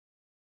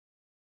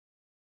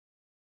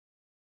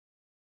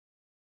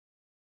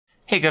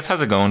Hey guys,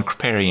 how's it going?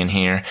 Kripparrian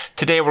here.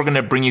 Today we're going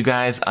to bring you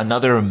guys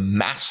another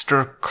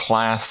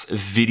masterclass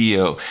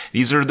video.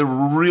 These are the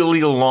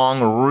really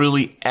long,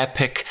 really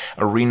epic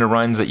arena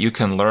runs that you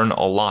can learn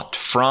a lot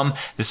from.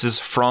 This is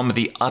from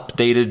the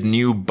updated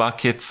new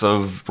buckets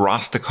of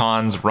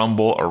Rastakhan's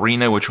Rumble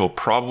Arena, which we'll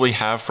probably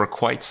have for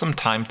quite some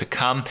time to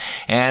come.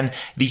 And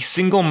the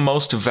single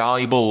most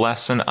valuable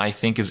lesson, I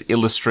think, is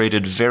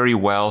illustrated very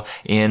well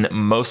in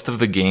most of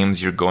the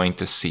games you're going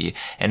to see.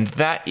 And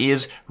that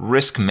is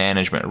risk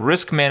management.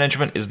 Risk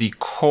management is the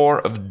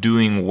core of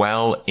doing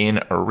well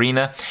in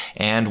Arena,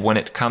 and when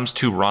it comes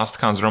to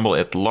Rastakhan's Rumble,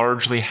 it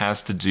largely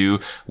has to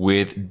do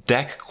with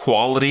deck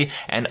quality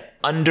and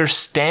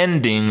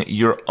understanding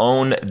your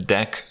own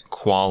deck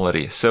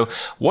quality. So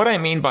what I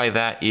mean by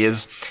that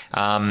is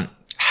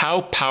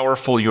how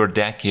powerful your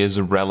deck is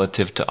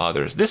relative to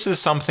others. This is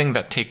something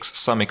that takes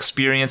some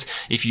experience.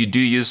 If you do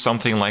use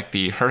something like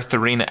the Hearth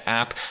Arena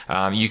app,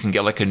 you can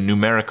get like a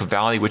numeric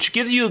value, which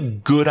gives you a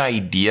good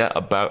idea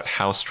about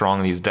how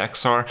strong these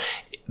decks are.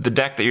 The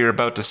deck that you're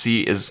about to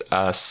see is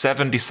a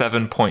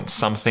 77 point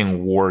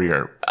something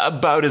warrior,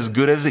 about as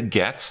good as it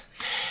gets.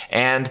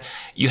 And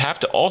you have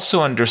to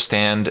also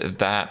understand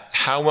that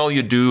how well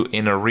you do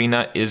in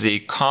Arena is a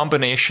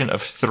combination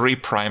of three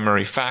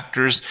primary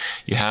factors.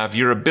 You have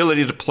your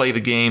ability to play the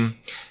game,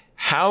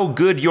 how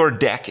good your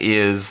deck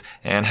is,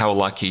 and how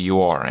lucky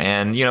you are.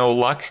 And, you know,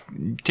 luck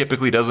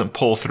typically doesn't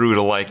pull through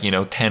to like,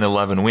 10,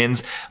 11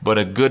 wins, but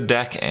a good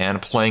deck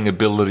and playing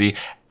ability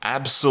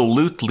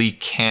absolutely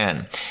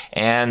can.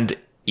 And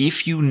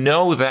if you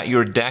know that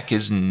your deck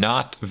is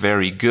not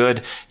very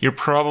good, you're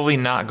probably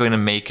not going to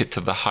make it to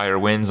the higher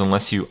wins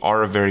unless you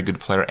are a very good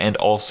player and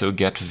also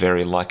get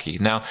very lucky.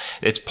 Now,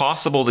 it's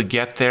possible to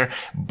get there,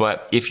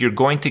 but if you're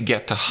going to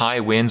get to high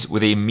wins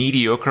with a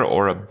mediocre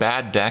or a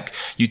bad deck,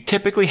 you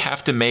typically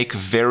have to make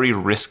very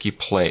risky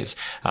plays.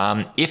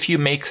 If you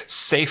make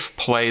safe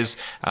plays,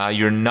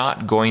 you're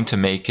not going to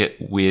make it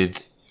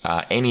with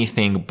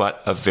anything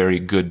but a very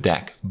good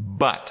deck.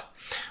 But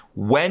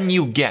when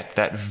you get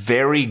that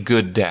very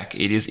good deck,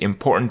 it is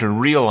important to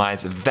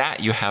realize that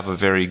you have a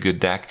very good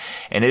deck.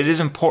 And it is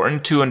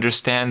important to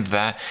understand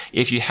that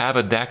if you have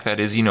a deck that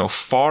is,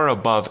 far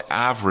above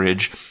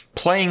average,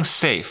 playing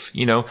safe,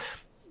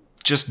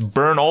 just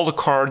burn all the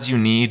cards you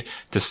need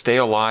to stay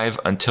alive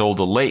until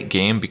the late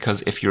game,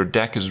 because if your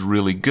deck is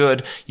really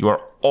good, you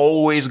are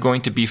always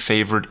going to be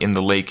favored in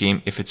the late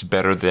game if it's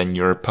better than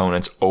your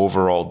opponent's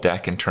overall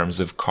deck in terms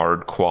of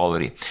card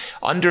quality.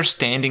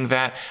 Understanding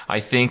that,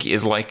 I think,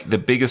 is like the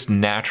biggest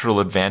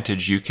natural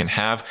advantage you can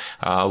have.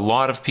 A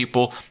lot of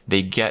people,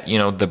 they get,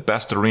 the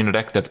best arena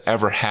deck they've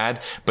ever had,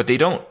 but they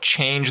don't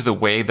change the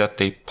way that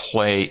they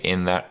play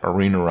in that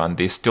arena run.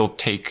 They still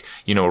take,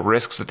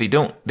 risks that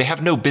they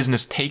have no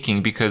business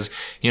taking, because,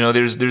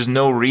 there's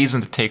no reason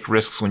to take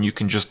risks when you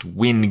can just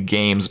win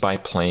games by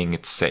playing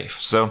it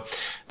safe. So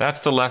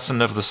that's the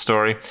lesson of the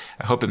story.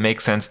 I hope it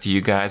makes sense to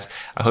you guys.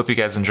 I hope you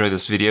guys enjoy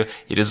this video.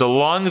 It is a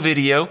long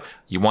video.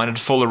 You wanted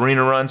full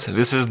arena runs.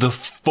 This is the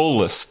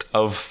fullest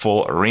of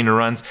full arena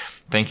runs.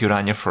 Thank you,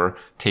 Rania, for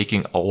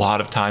taking a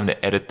lot of time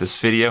to edit this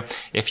video.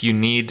 If you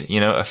need,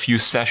 a few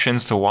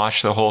sessions to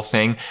watch the whole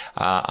thing,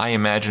 I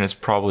imagine it's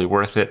probably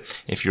worth it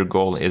if your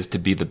goal is to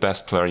be the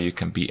best player you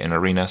can be in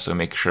Arena. So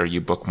make sure you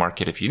bookmark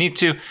it if you need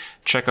to.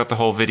 Check out the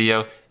whole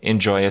video,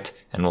 enjoy it,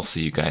 and we'll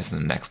see you guys in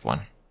the next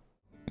one.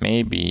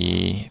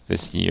 Maybe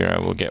this year I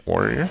will get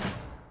Warrior.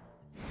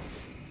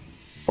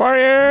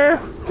 Warrior!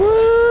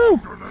 Woo!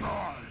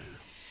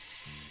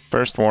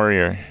 First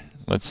Warrior.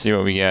 Let's see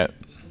what we get.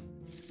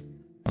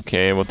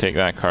 Okay, we'll take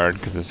that card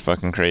because it's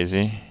fucking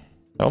crazy.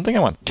 I don't think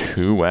I want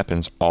two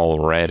weapons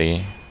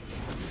already.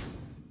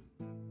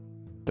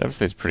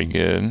 Devastate's pretty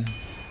good.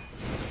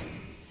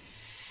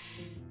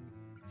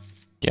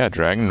 Yeah,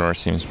 Dragon Roar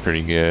seems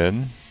pretty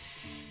good.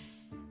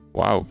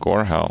 Wow,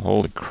 Gorehowl.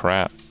 Holy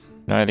crap.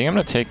 No, I think I'm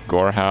gonna take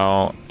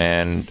Gorehowl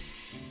and...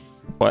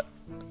 What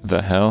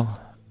the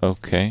hell?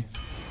 Okay.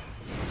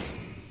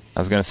 I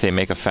was gonna say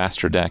make a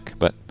faster deck,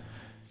 but...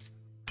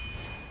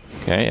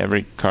 Okay,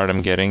 every card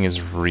I'm getting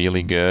is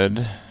really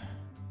good.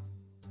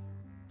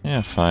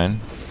 Yeah, fine.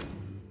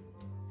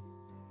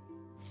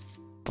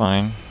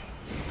 Fine.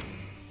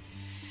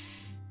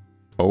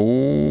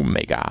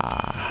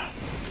 Omega.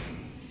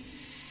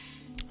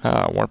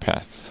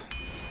 Warpath.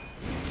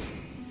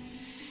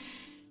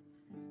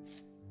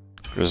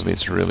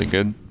 Grizzly's really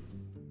good.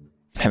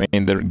 I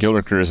mean, the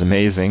Gilricker is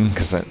amazing,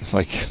 because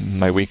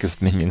my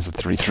weakest minion's a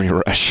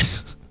 3/3 rush.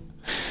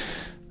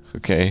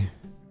 Okay.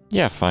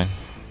 Yeah, fine.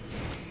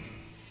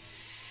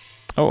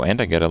 Oh,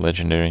 and I get a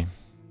legendary.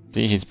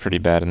 See, he's pretty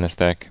bad in this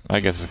deck. I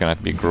guess it's gonna have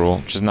to be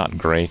Gruul, which is not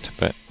great,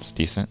 but it's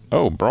decent.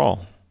 Oh,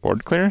 Brawl.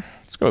 Board clear?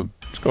 Let's go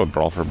with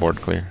Brawl for board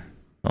clear.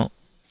 Oh,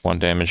 1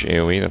 damage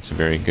AoE, that's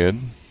very good.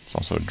 It's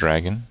also a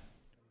dragon.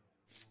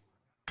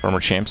 Former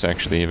Champ's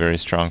actually a very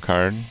strong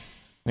card.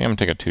 I think I'm gonna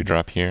take a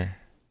 2-drop here.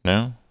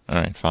 No?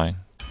 Alright, fine.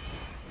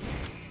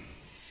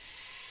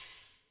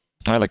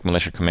 I like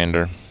Militia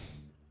Commander.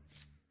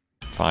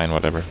 Fine,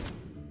 whatever.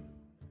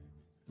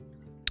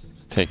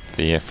 Take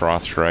the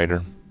Frost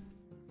Rider.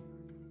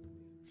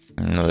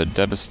 Another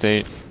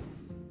Devastate.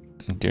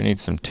 I do need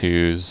some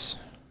 2s.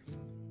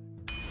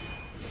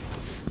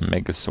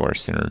 Megasaur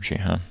synergy,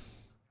 huh?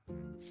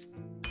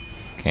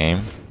 Okay.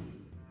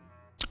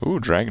 Ooh,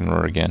 Dragon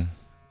Roar again.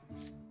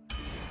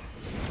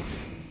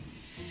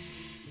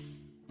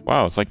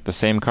 Wow, it's like the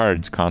same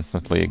cards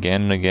constantly,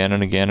 again and again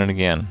and again and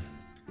again.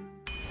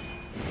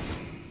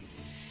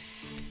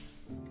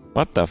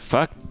 What the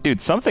fuck?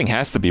 Dude, something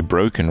has to be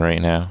broken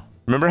right now.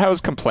 Remember how I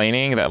was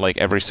complaining that like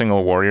every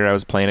single warrior I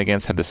was playing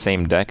against had the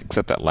same deck,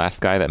 except that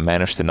last guy that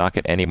managed to not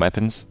get any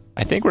weapons?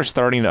 I think we're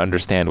starting to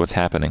understand what's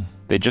happening.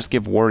 They just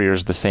give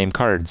warriors the same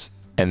cards,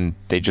 and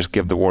they just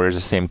give the warriors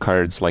the same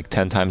cards like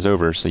 10 times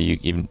over, so you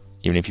even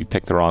if you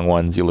pick the wrong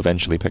ones, you'll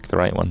eventually pick the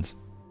right ones.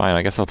 Fine,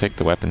 I guess I'll take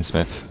the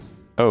Weaponsmith.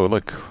 Oh,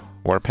 look.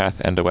 Warpath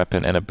and a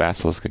weapon and a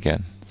Basilisk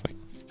again. It's like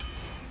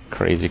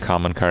crazy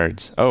common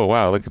cards. Oh,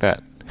 wow, look at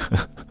that.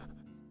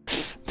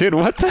 Dude,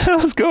 what the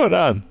hell is going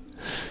on?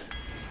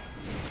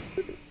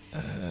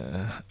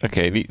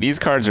 Okay, these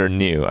cards are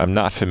new. I'm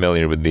not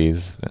familiar with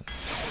these. But...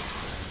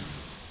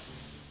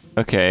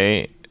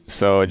 Okay,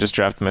 so I just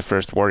drafted my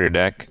first warrior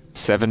deck.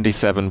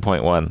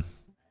 77.1.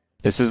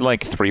 This is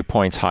like 3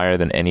 points higher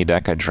than any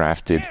deck I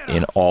drafted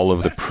in all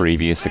of the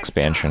previous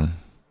expansion.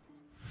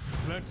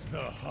 Let the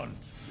hunt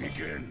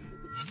begin.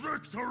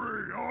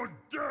 Victory or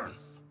death.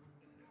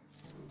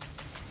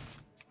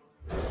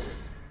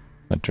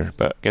 Winter,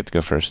 but I get to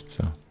go first,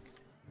 so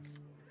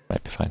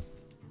might be fine.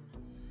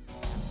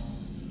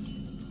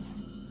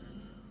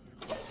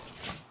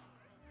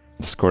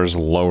 The score's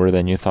lower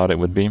than you thought it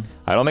would be.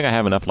 I don't think I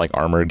have enough like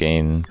armor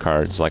gain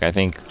cards. Like I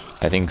think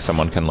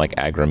someone can like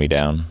aggro me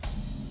down.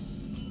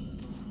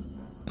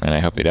 And I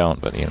hope they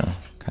don't, but you know,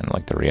 kind of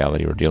like the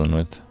reality we're dealing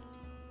with.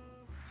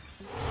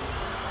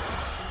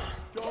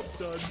 Job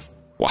done.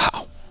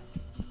 Wow.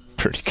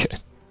 Pretty good.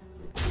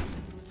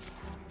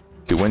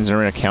 Do wins in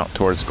arena count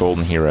towards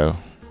Golden Hero?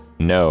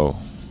 No.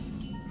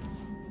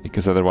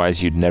 Because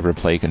otherwise you'd never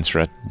play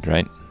Constructed,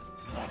 right?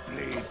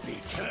 Be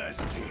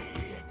thirsty.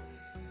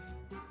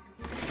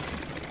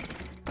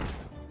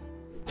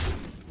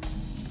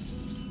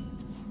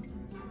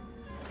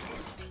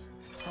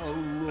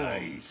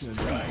 Nice.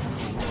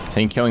 I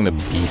think killing the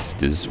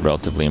beast is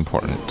relatively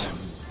important.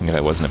 I think if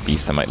that wasn't a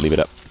beast, I might leave it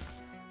up.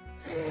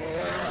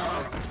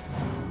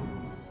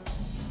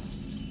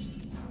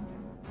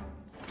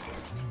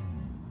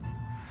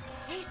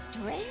 A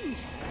stranger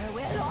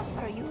will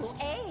offer you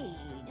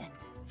aid.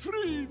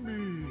 Free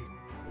me.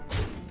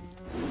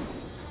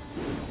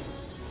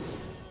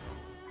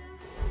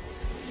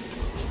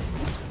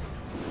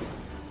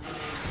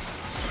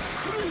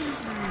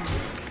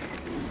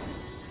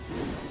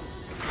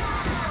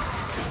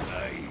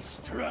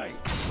 Nice strike.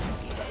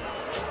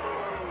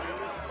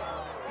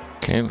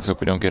 Okay, let's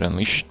hope we don't get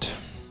unleashed.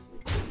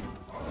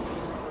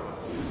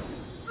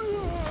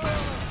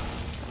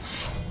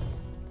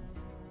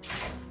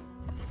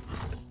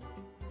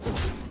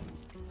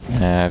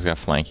 Nah, he's got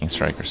flanking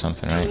strike or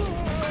something, right?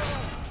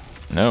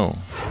 No.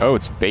 Oh,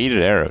 it's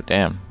baited arrow.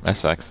 Damn, that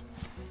sucks.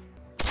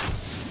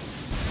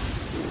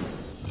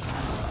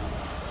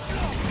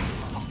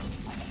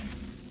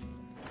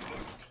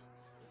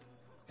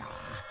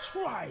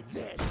 Try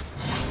this. The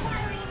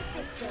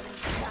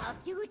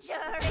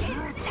future is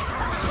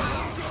now.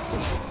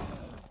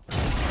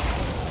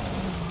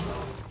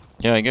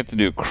 Yeah, I get to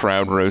do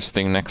crowd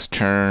roasting next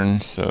turn,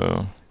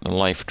 so the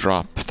life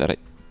drop that I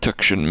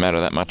took shouldn't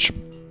matter that much.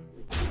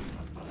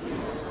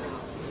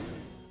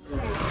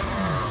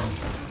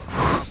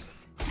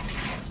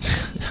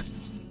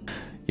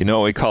 You know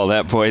what we call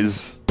that,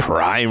 boys?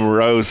 Prime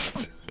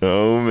roast.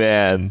 Oh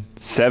man.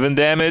 7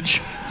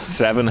 damage,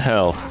 7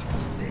 health.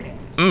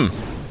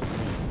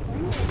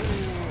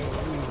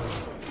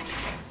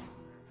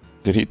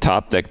 Did he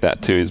top deck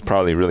that too? He's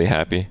probably really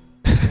happy.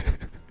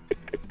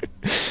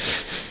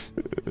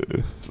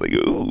 It's like,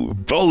 ooh,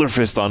 Boulder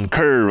Fist on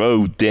curve.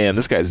 Oh damn,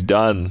 this guy's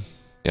done.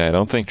 Yeah, I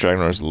don't think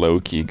Dragon Roar's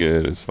low-key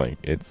good. It's like,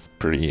 it's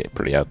pretty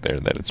out there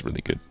that it's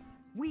really good.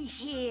 We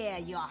hear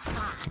your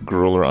heart.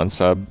 Grueler on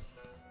sub.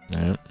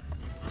 Alright.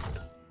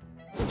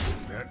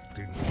 That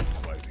didn't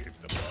quite hit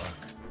the mark.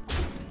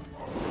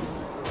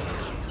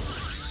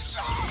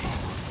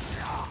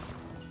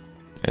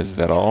 Is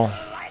that all?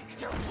 Like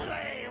to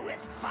play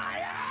with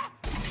fire?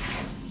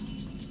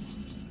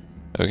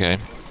 Okay.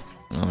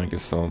 Well, I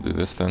guess I'll do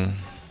this then.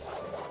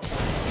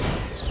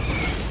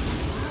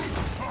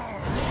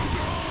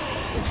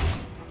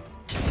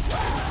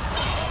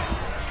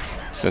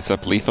 Sets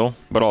up lethal,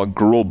 but I'll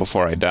gruel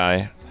before I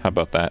die. How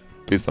about that?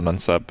 Please don't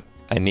unsub.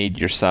 I need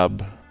your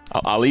sub.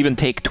 I'll even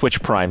take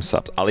Twitch Prime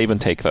subs. I'll even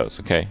take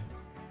those, okay?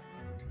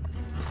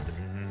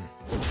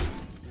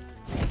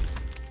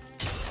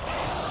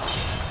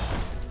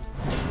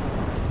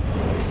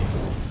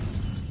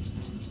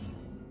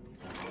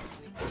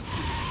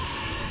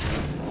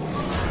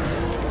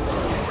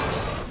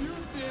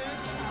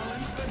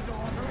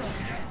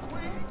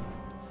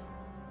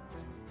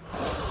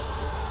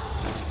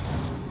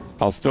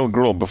 I'll still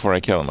gruel before I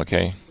kill him,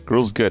 okay?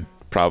 Gruel's good,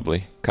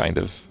 probably, kind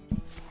of.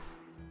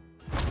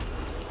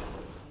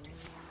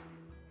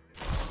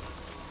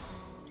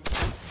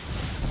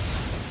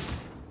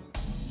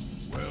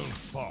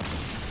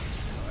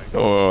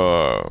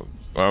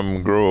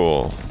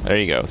 Gruul. There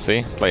you go.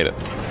 See? Played it.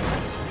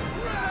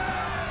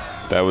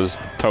 That was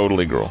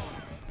totally Gruul.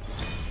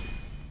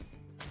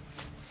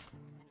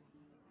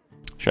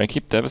 Should I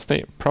keep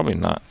Devastate? Probably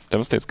not.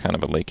 Devastate's kind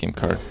of a late game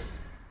card.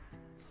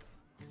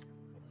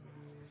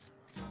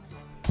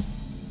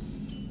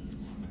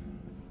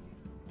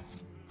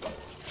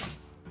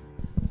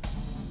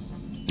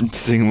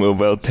 Sing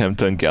mobile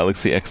attempt on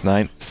Galaxy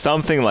X9.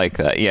 Something like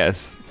that,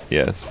 yes.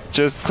 Yes.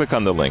 Just click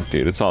on the link,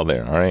 dude. It's all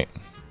there, alright?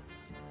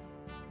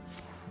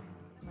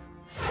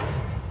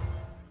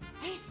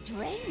 A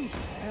stranger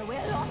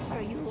will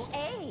offer you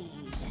aid.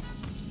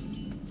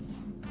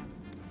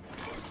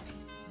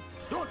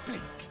 Don't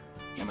blink.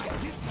 Am I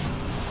listening?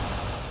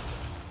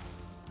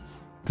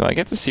 Do I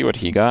get to see what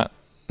he got?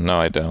 No,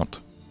 I don't.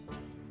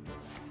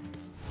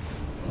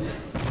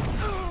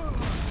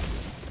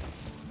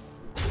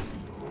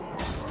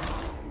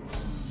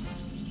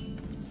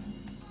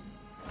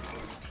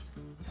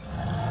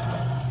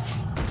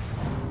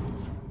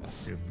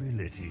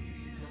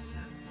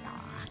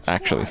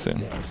 Actually soon.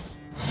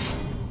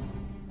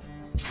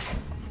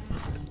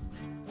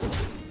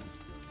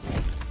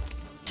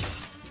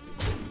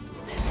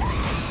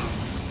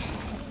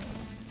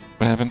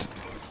 What happened?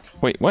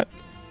 Wait, what?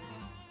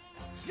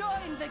 Join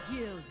the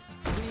guild.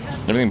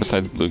 Everything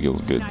besides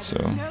Bluegill's good, so...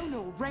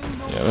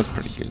 Yeah, that's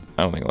pretty good.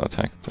 I don't think I'll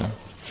attack, though.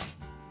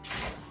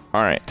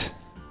 Alright.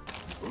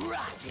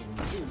 Rot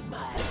into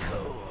my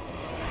core.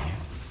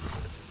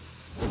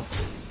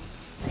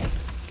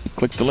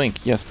 Click the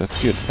link. Yes, that's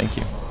good. Thank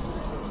you.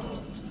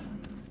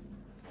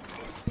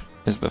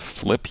 Is the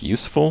flip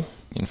useful?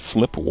 You can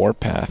flip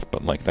Warpath,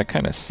 but like that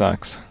kind of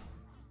sucks.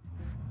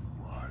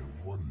 I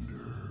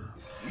wonder.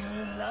 You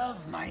love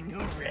my new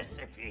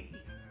recipe.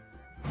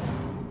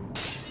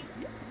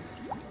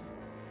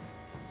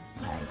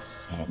 I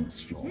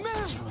sense your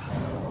strength.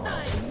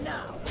 I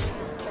know.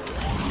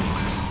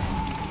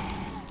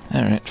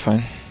 Alright,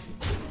 fine.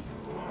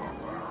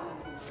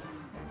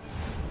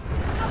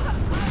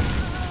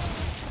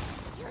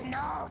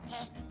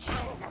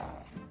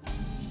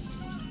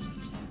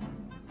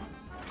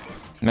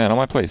 Man, all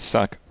my plays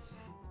suck.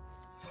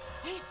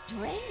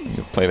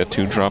 You play the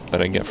 2-drop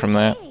that I get from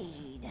that?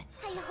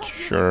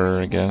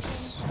 Sure, I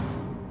guess.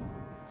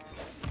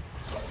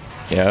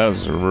 Yeah, that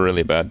was a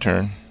really bad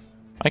turn.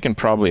 I can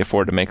probably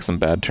afford to make some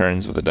bad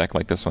turns with a deck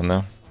like this one,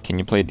 though. Can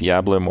you play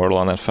Diablo Immortal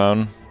on that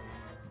phone?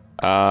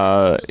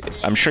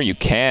 I'm sure you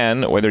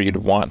can. Whether you'd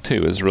want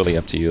to is really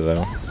up to you,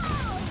 though.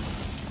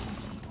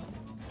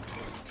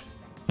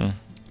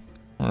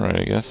 Alright,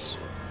 I guess.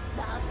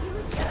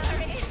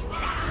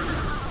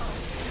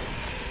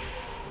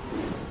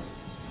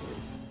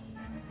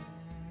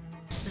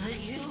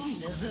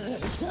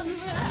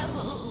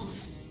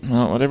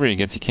 Well, whatever he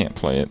gets, he can't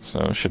play it, so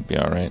it should be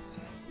alright.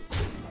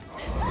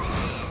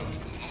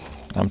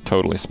 I'm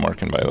totally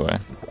smarking, by the way.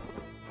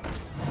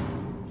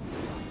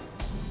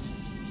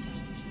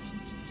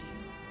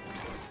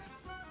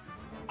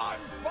 I'm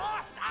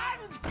fast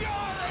and pure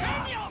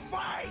in your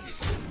face.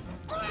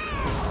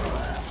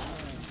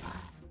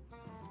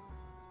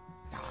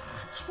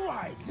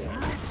 Try this.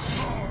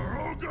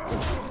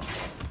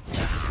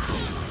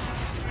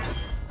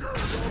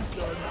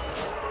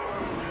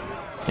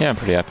 Yeah, I'm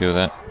pretty happy with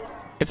that.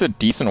 It's a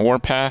decent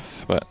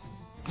Warpath, but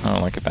I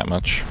don't like it that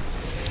much.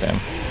 Damn.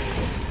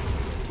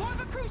 For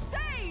the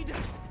crusade!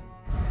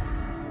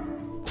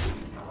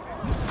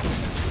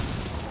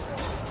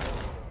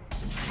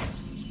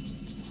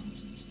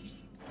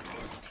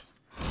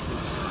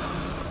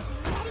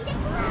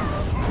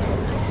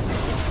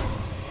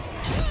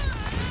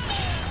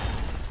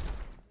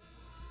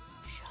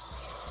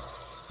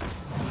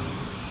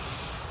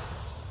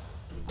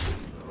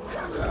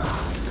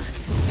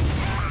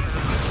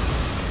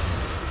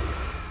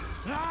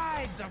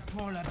 Ride the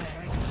polar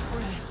bear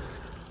express.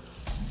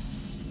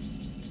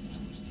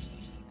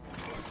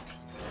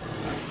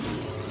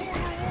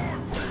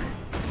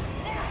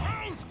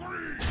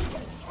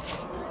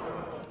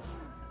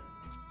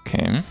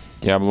 Okay.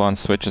 Diablo on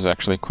Switch is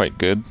actually quite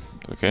good.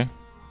 Okay.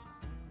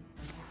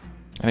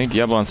 I think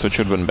Diablo on Switch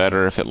would have been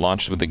better if it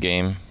launched with the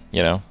game,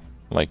 you know,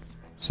 like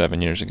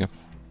 7 years ago.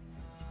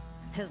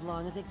 As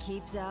long as it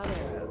keeps out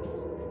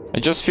arrows. I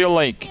just feel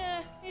like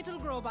It'll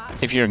grow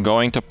back. if you're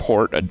going to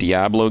port a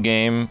Diablo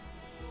game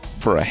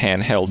for a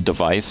handheld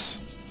device,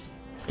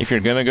 if you're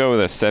gonna go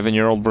with a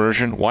 7-year-old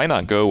version, why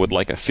not go with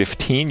like a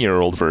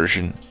 15-year-old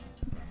version?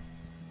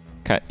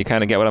 You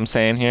kind of get what I'm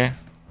saying here?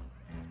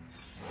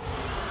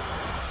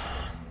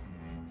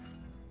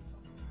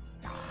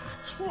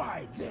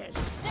 Try this.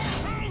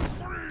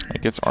 He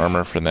gets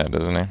armor for that,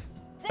 doesn't he?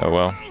 Oh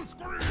well.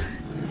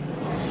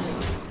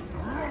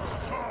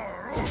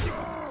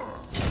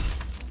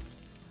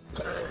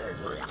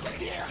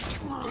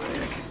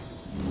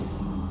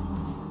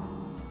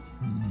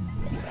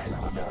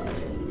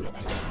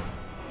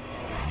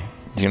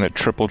 He's gonna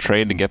triple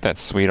trade to get that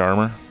sweet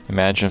armor.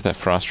 Imagine if that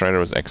Frost Rider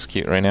was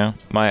execute right now.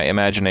 My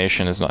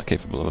imagination is not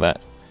capable of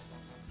that.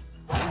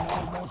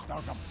 Almost out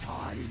of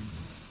time.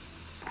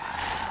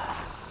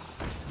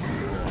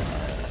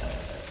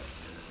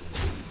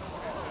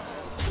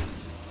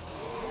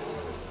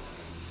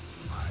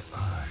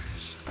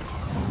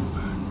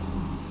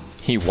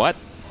 He what?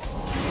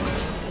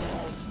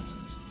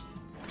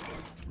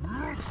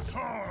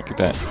 Look at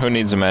that. Who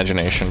needs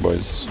imagination,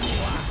 boys?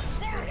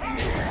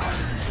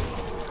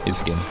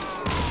 He's again.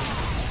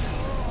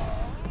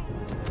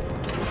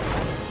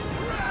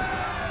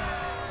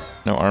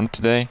 No arm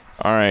today?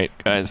 Alright,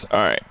 guys,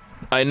 alright.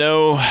 I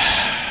know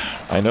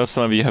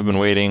some of you have been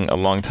waiting a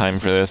long time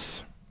for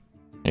this.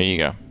 Here you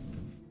go.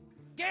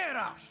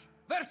 Garrosh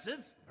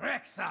versus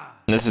Rexar.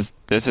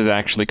 This is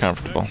actually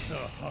comfortable.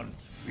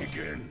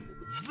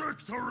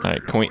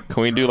 Alright,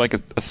 can we do like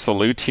a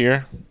salute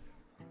here?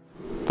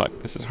 Fuck,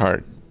 this is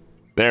hard.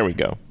 There we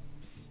go.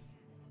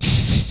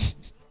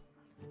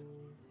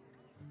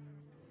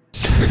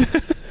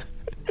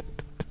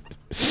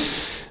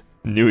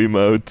 New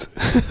emote.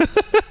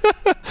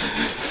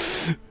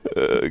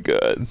 Oh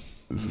god.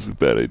 This is a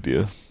bad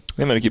idea.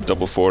 I'm gonna keep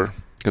double 4,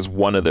 because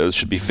one of those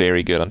should be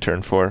very good on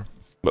turn 4.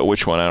 But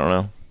which one, I don't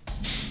know.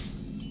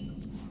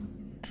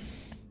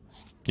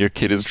 Your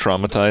kid is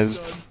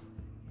traumatized?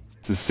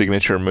 It's his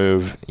signature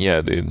move.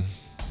 Yeah, dude.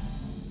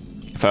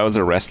 If I was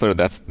a wrestler,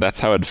 that's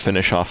how I'd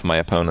finish off my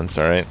opponents,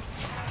 alright?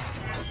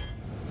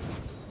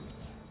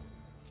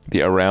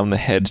 The around the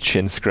head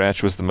chin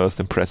scratch was the most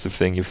impressive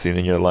thing you've seen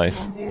in your life.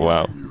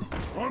 Wow.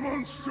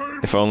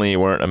 If only you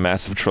weren't a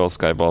massive troll,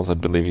 Skyballs,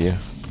 I'd believe you.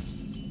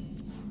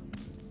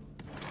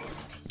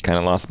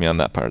 Kinda lost me on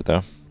that part,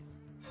 though.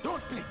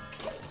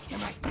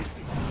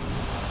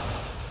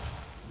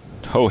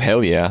 Oh,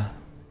 hell yeah.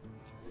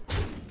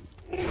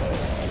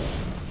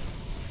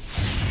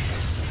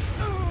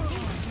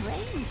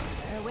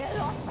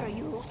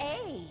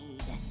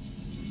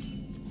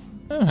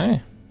 Oh,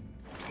 hey.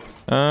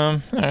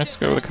 Alright, let's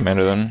go with the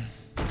commander then.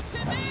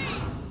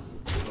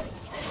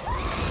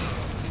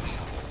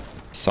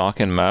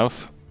 Sock in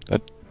mouth?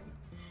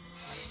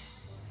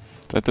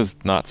 That does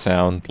not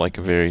sound like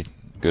a very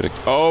good...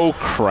 Oh,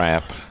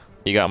 crap.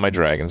 You got my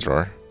Dragon's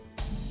Roar.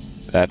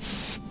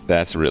 That's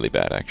really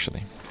bad,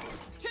 actually.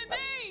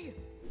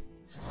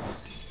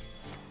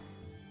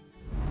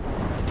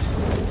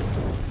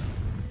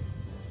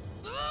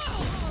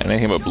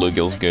 Anything but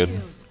Bluegill's good.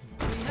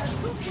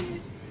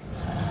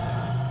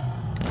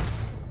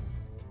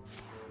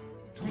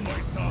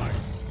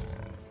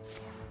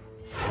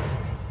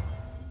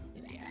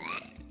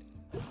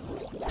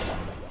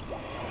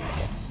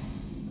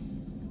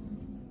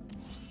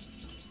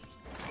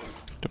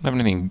 Don't have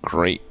anything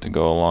great to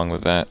go along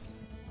with that.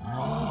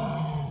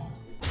 I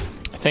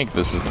think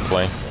this is the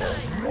play.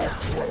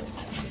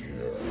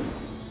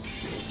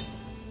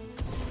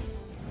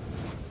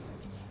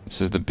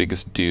 This is the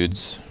biggest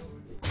dudes.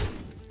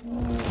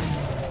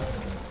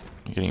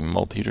 I'm getting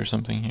multied or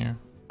something here.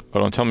 Oh,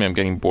 don't tell me I'm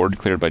getting board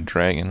cleared by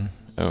dragon.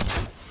 Oh.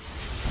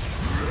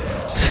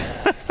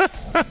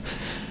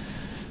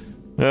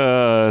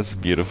 That's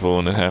beautiful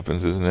when it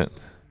happens, isn't it?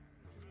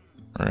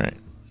 Alright.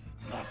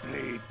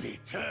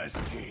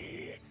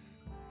 Thirsty.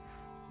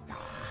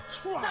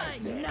 Try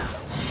now.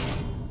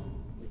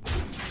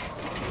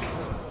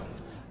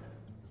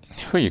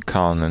 Who are you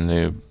calling the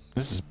noob?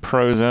 This is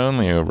pros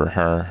only over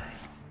her.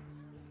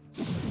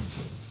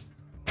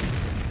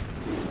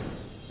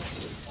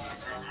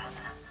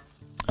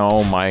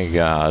 Oh my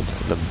god,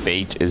 the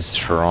bait is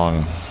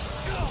strong.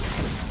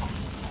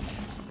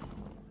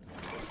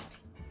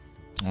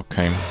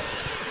 Okay.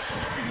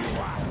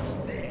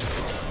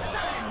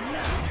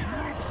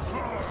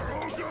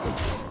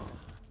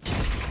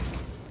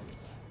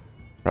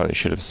 Probably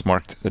should have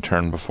smarked the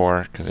turn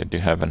before, because I do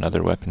have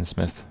another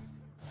weaponsmith.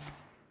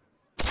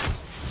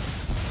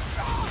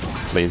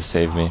 Please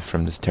save me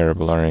from this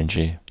terrible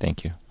RNG.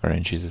 Thank you,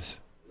 RNGesus.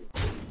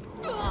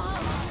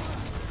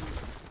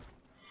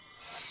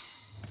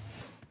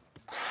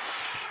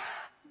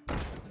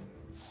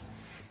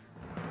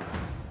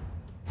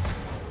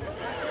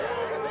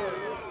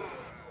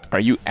 Are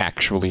you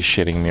actually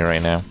shitting me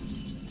right now?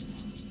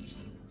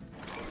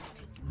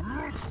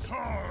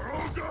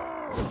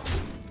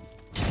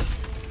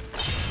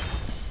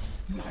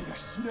 Neither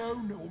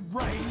snow nor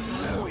rain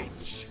nor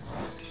witch.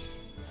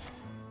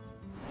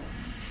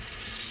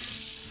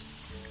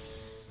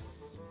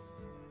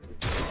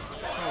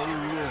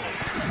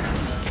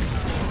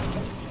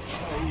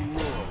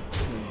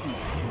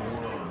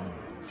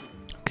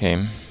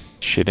 Okay,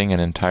 shitting an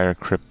entire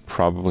crypt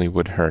probably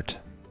would hurt.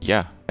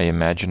 Yeah, I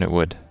imagine it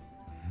would.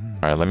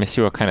 Alright, let me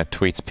see what kind of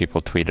tweets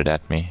people tweeted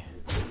at me.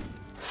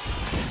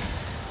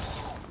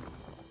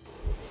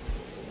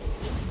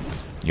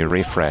 You're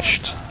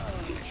refreshed.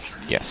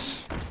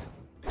 Yes.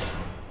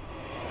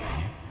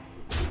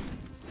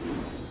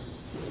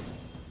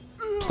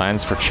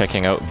 Plans for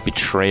checking out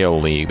Betrayal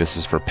League. This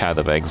is for Path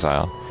of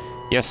Exile.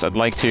 Yes, I'd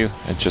like to.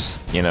 It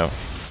just, you know,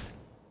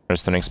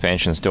 Hearthstone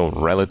expansion is still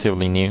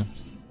relatively new.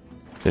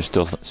 There's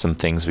still some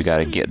things we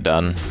gotta get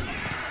done.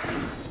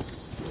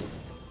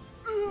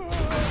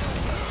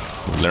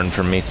 Learn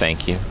from me,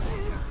 thank you.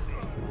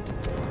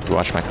 You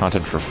watched my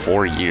content for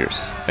 4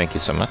 years. Thank you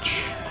so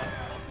much.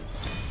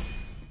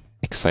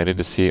 Excited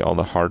to see all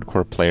the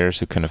hardcore players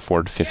who can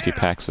afford 50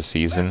 packs a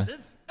season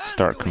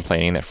start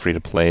complaining that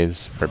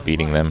free-to-plays are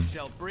beating them.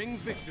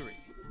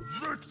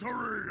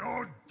 Victory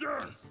or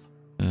death!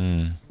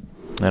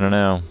 I don't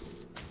know.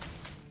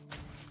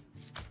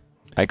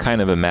 I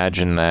kind of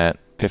imagine that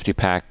 50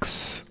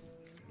 packs...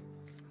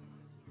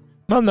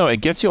 Well, no, it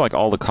gets you like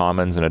all the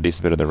commons and a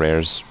decent bit of the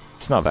rares.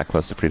 It's not that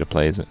close to free to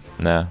play, is it?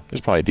 Nah,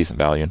 there's probably a decent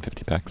value in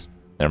 50 packs.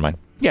 Never mind.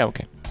 Yeah,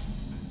 okay.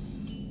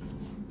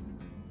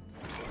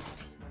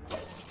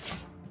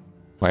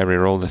 Why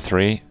reroll the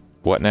 3?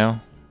 What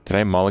now? Did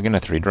I mulligan a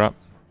 3-drop?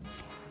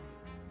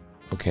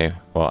 Okay,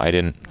 well I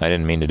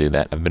didn't mean to do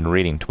that. I've been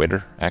reading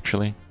Twitter,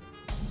 actually.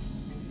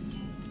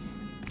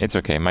 It's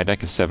okay, my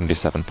deck is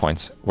 77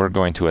 points. We're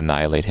going to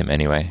annihilate him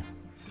anyway.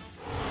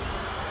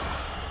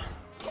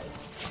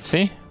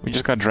 See? We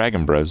just got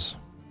Dragon Bros.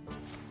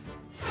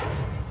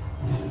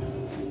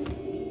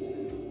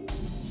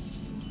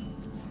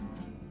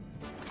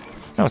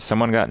 Oh,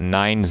 someone got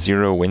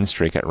 9-0 win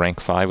streak at rank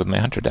 5 with my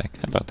Hunter deck.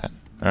 How about that?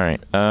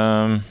 Alright,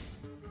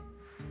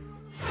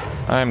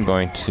 I'm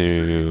going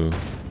to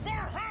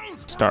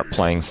start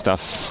playing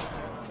stuff.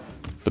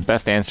 The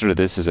best answer to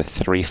this is a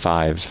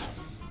 3-5.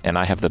 And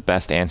I have the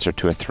best answer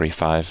to a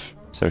 3-5.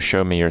 So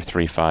show me your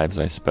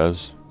 3-5s, I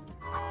suppose.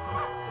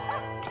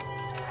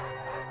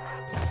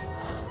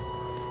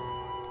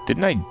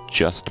 Didn't I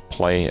just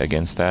play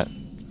against that?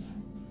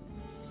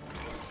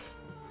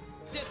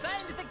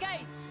 Defend the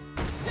gates!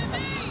 To me!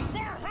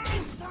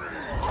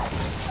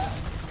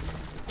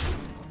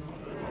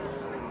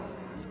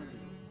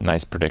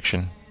 Nice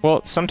prediction.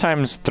 Well,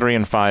 sometimes 3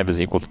 and 5 is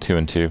equal to 2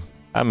 and 2.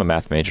 I'm a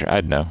math major,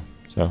 I'd know.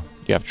 So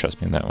you have to trust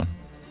me in that one.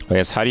 I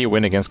guess, how do you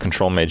win against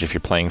Control Mage if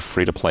you're playing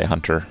free-to-play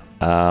Hunter?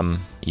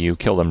 You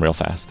kill them real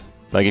fast.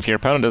 Like, if your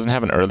opponent doesn't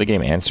have an early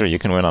game answer, you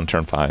can win on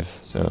turn 5.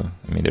 So,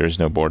 I mean, there is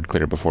no board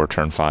clear before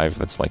turn 5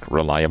 that's, like,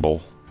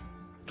 reliable.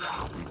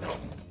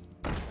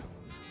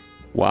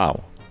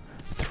 Wow.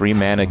 3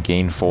 mana,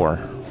 gain 4.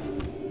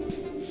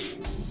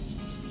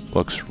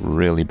 Looks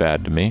really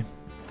bad to me.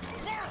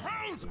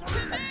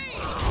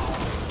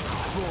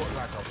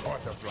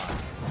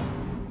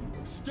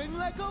 Sting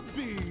like a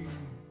bee!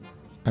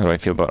 How do I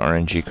feel about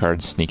RNG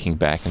cards sneaking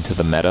back into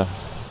the meta?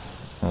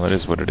 Well, it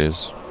is what it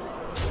is.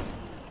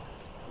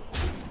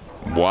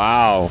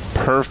 Wow,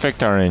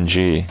 perfect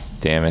RNG.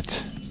 Damn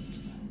it.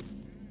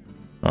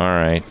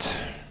 Alright.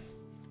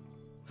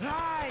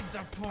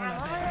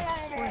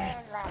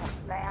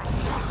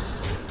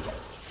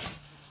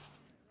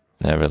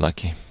 Never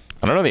lucky.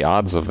 I don't know the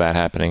odds of that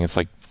happening. It's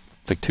like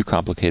too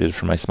complicated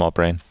for my small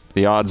brain.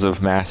 The odds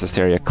of mass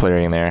hysteria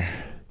clearing there.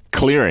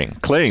 Clearing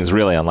is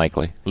really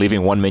unlikely.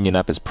 Leaving 1 minion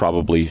up is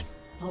probably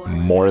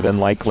more than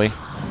likely.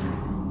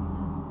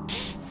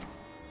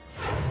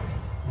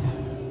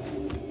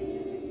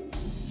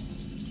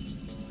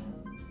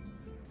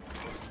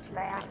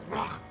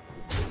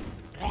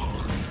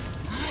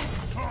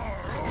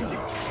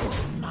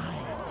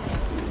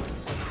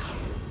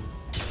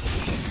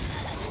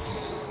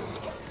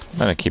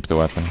 I'm gonna keep the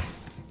weapon.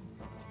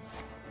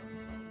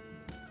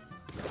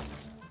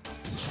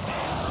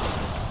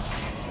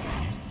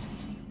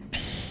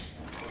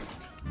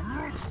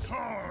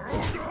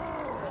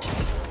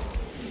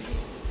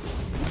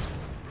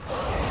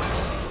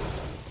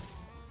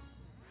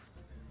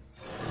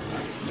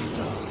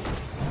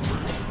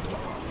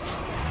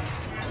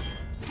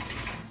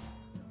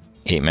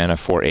 Eight mana,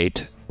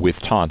 4/8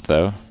 with taunt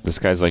though. This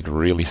guy's like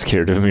really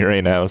scared of me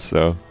right now,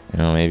 so you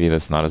know, maybe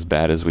that's not as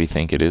bad as we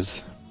think it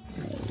is.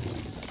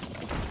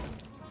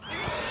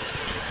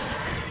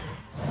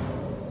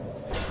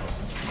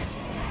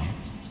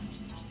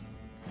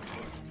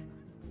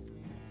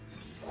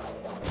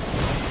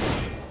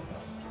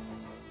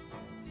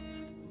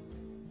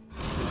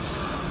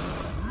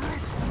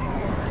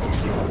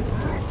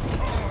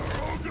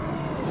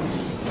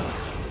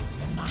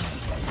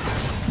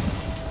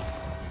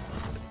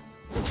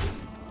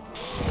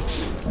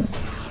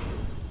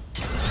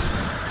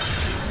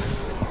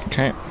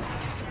 Okay.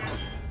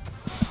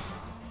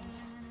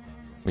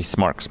 We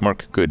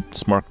Smork good.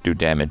 Smork do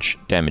damage.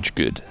 Damage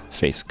good.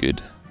 Face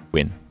good.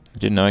 Win. I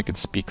didn't know I could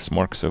speak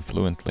Smork so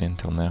fluently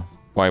until now.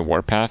 Why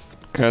Warpath?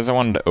 Because I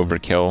wanted to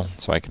overkill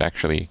so I could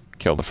actually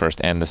kill the first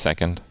and the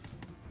second.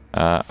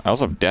 I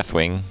also have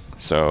Deathwing,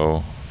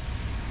 so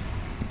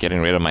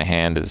getting rid of my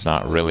hand is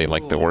not really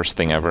like the worst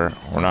thing ever.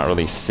 We're not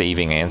really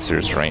saving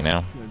answers right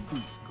now.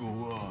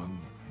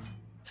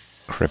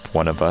 Crip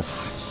one of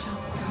us.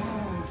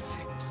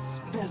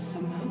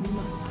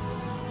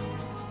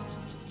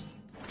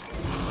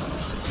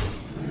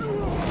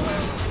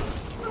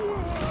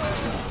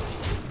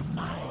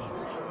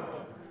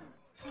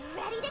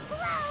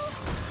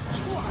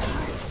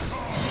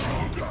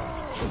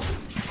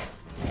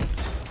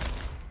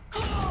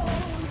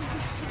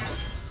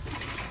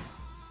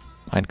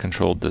 Mind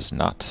control does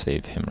not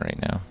save him right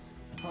now.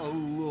 How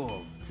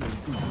long can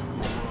this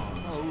go on?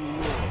 How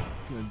long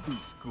can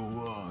this go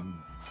on?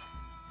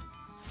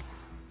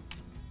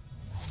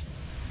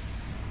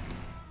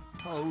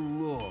 How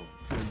long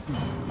can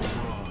this go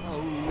on? How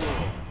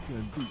long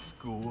can this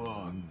go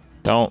on?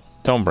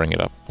 Don't bring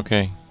it up,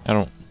 okay? I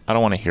don't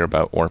want to hear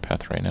about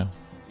Warpath right now.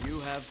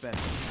 You have been.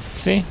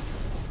 See?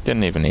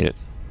 Didn't even need it.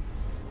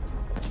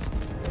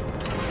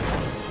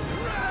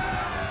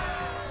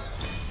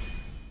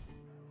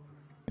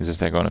 Is this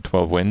deck going to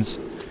 12 wins?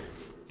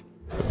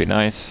 Would be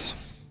nice.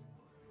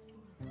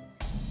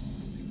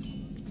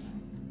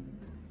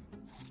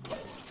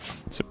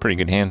 It's a pretty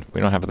good hand.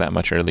 We don't have that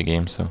much early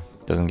game, so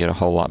it doesn't get a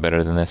whole lot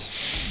better than this.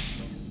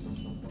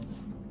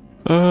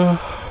 Yeah,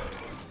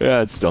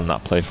 it's still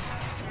not played.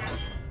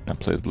 Not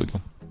play the blue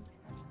game.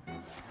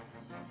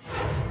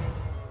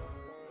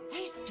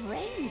 A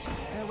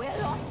stranger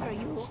will offer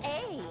you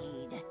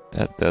aid.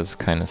 That does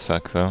kind of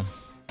suck, though.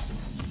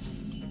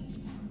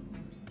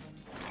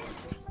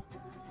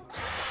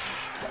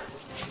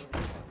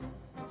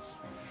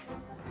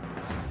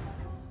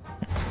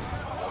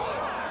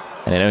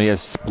 And I know he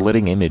has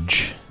splitting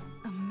image.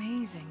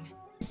 Amazing.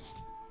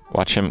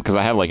 Watch him, because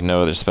I have like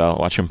no other spell.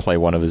 Watch him play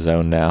one of his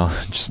own now.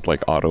 Just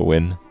like auto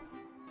win.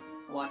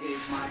 What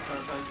is my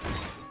purpose?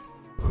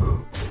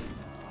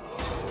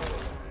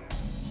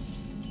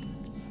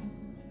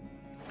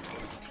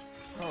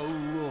 How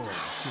long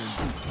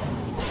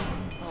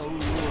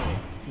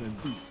can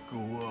this go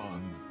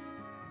on?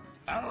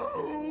 How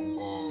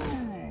long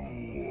can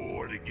this go on?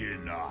 Oh,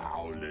 again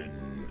howling.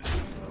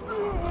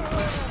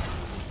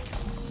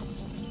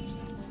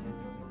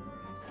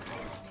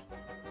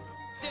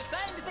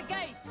 Defend the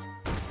gates!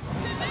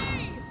 To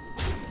me!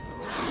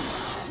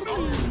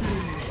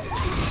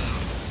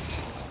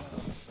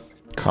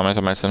 Comment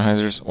on my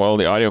Sennheisers. Well,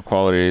 the audio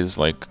quality is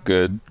like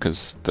good,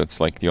 because that's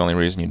like the only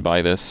reason you'd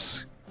buy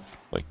this.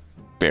 Like,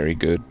 very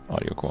good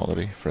audio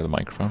quality for the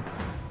microphone.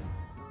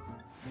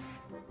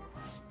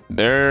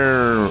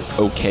 They're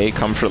okay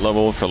comfort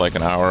level for like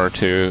an hour or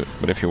two,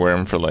 but if you wear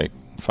them for like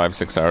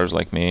 5-6 hours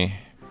like me,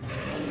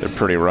 they're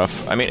pretty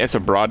rough. I mean, it's a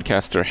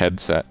broadcaster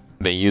headset.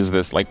 They use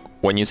this, like,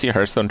 when you see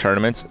Hearthstone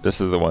tournaments, this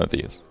is the one that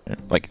they use.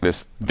 Like,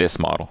 this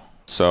model.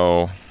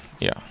 So,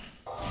 yeah.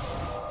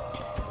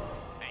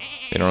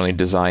 They don't really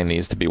design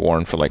these to be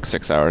worn for like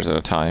 6 hours at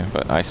a time,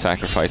 but I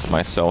sacrifice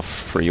myself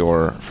for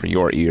your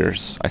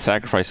ears. I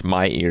sacrifice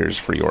my ears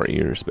for your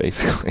ears,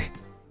 basically.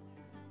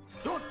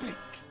 Don't blink.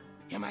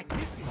 You might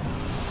miss it.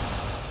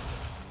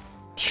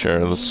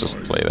 Sure, let's just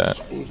play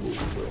that.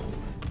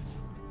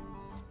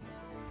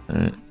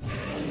 Alright.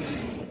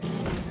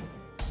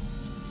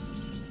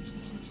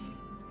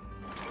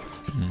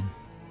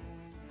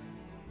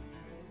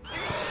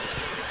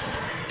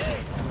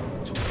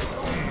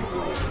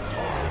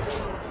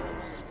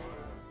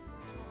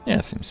 Yeah,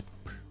 seems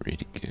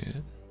pretty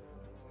good.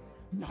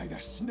 Neither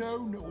snow,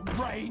 nor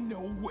rain,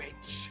 nor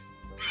witch.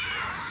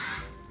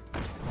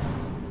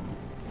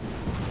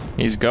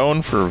 He's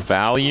going for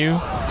value?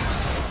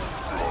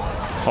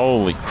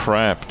 Holy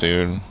crap,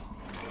 dude.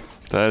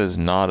 That is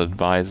not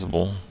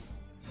advisable.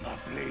 My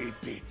blade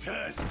be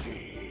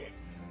thirsty.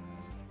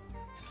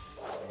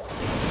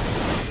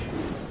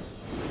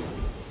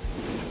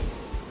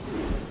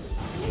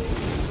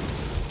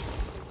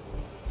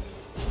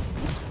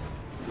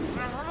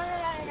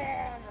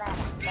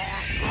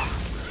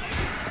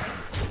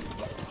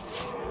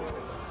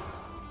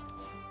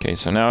 Okay,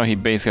 so now he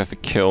basically has to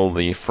kill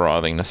the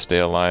frothing to stay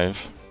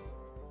alive.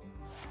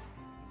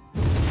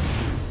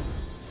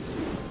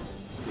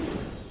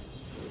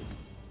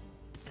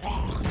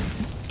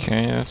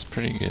 Okay, that's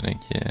pretty good, I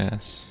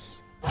guess.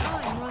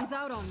 Time runs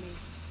out on me.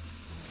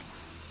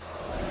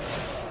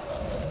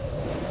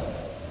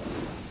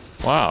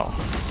 Wow.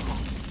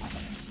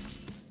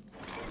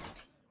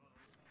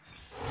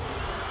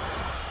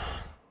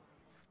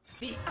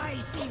 The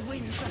icy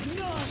winds of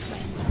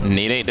Northland.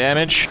 Need 8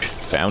 damage.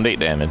 Found 8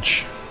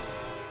 damage.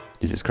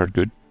 Is this card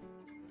good?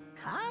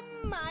 Come,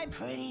 my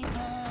pretty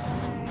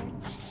bird.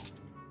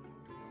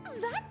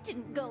 That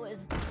didn't go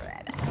as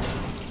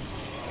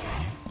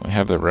We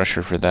have the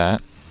rusher for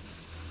that.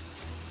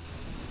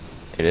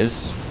 It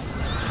is.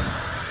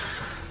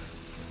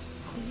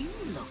 You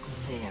look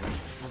very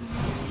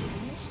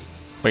familiar.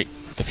 Wait,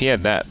 if he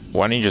had that,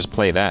 why don't you just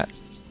play that?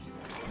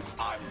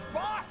 I'm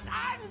fast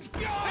and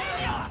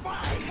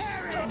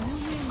furious.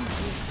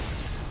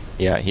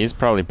 Yeah, he's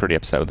probably pretty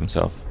upset with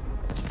himself.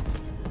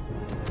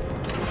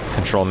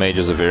 Control Mage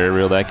is a very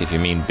real deck if you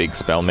mean big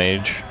spell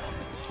mage.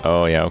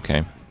 Oh yeah,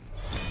 okay.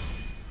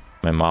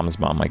 My mom's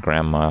mom, my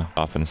grandma,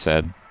 often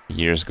said,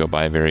 years go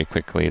by very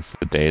quickly, it's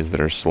the days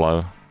that are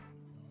slow.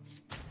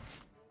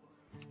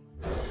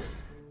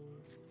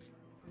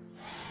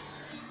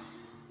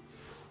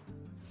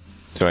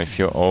 Do I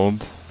feel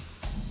old?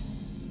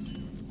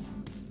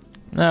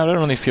 No, I don't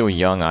really feel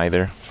young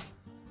either.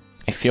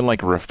 I feel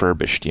like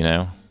refurbished, you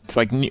know? It's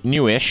like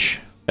newish.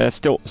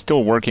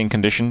 Still working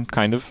condition,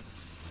 kind of.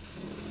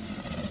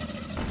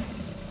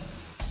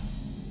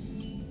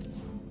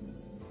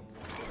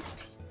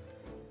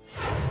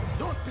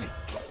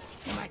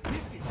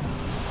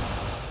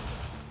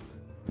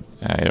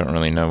 I don't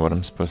really know what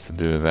I'm supposed to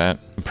do with that.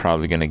 I'm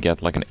probably gonna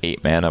get like an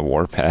 8 mana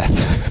Warpath.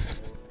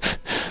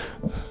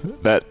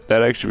 that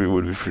actually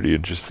would be pretty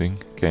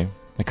interesting. Okay,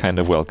 I kind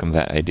of welcome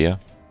that idea.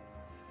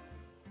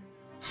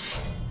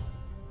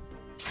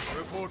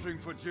 Reporting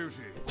for duty.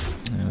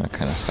 Yeah, that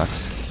kind of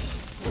sucks.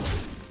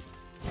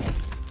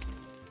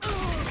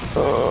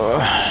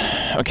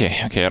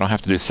 Okay, I don't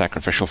have to do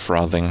sacrificial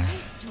frothing. A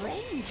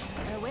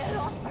stranger will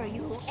offer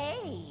you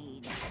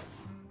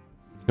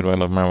Do I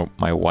love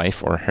my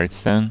wife or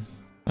Hearthstone?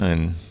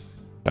 And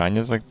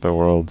Danya's like the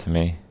world to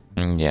me.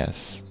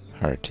 Yes,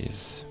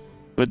 Hearties.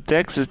 But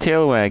Dex is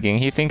tail wagging.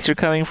 He thinks you're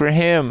coming for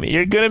him.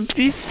 You're gonna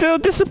be so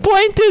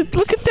disappointed.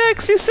 Look at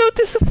Dex. He's so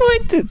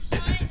disappointed.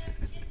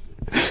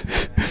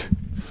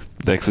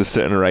 Dex is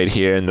sitting right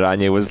here, and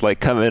Rania was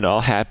like coming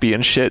all happy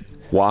and shit.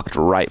 Walked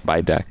right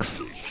by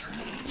Dex.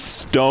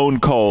 Stone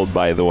cold,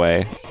 by the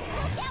way.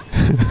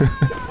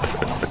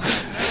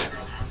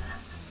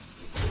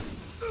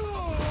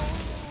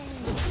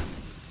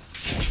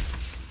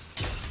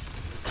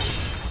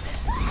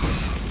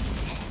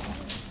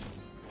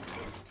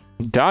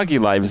 Doggy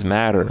lives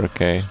matter,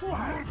 okay.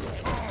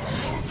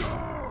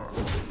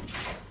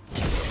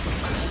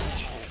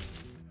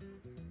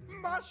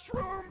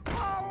 Mushroom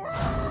power!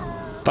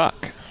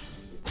 Fuck.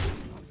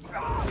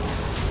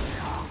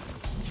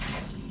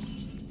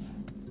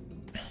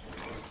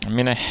 I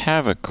mean, I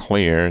have a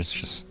clear, it's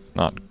just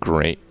not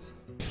great.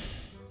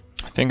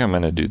 I think I'm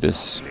gonna do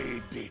this.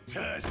 Be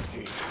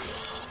thirsty.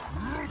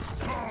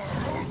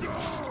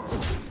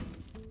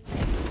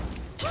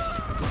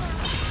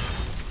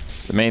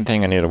 The main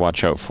thing I need to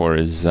watch out for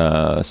is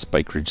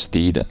Spike Ridge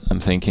Steed, I'm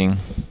thinking.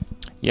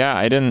 Yeah,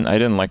 I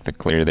didn't like the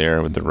clear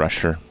there with the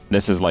Rusher.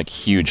 This is like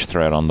huge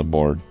threat on the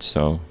board,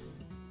 so.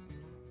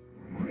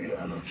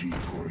 Reality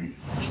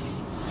breaks.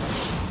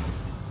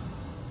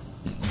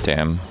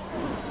 Damn.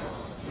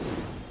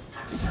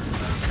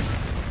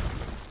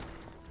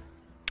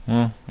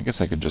 Well, I guess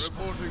I could just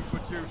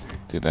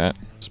do that.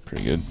 It's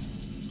pretty good.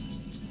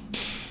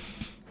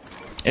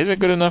 Is it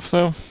good enough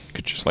though?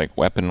 Could just like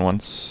weapon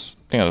once.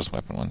 I think I'll just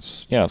weapon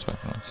once. Yeah, let's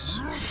weapon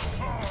once.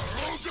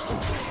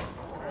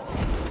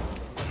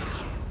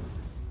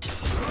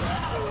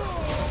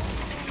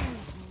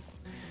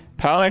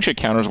 Paladin actually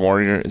counters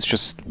Warrior. It's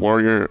just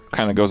Warrior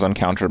kind of goes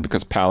uncountered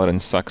because Paladin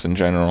sucks in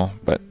general.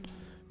 But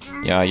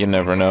yeah, you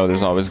never know.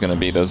 There's always going to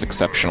be those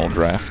exceptional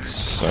drafts.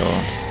 So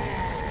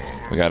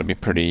we got to be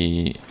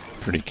pretty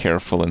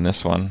careful in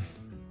this one.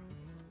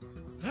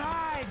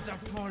 Hide the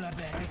polar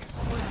bear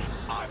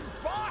express. I'm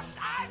fast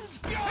and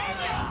furious!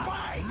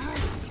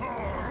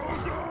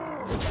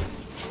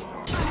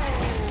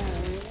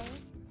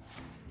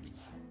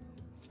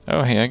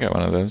 Oh, hey, I got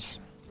one of those.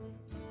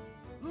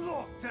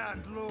 Locked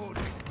and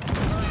loaded.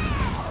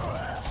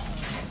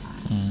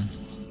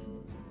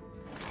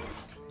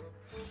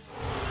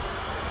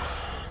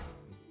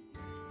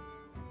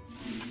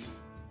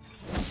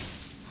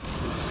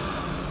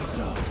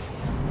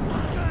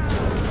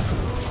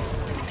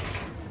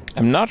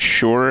 I'm not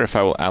sure if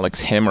I will Alex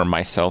him or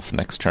myself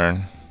next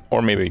turn.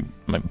 Or maybe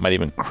might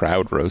even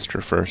crowd Roaster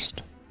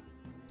first.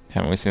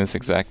 Haven't we seen this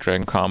exact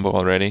dragon combo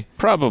already?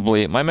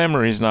 Probably. My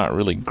memory's not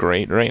really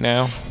great right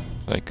now, so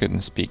I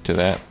couldn't speak to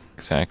that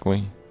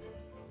exactly.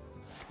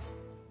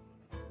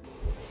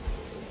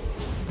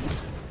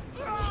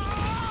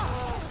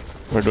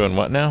 We're doing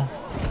what now?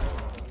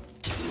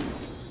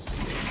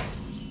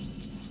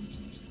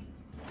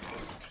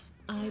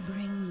 I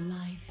bring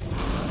life.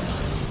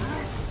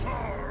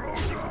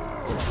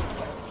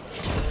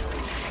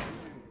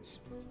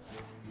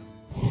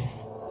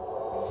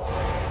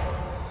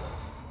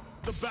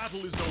 The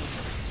battle is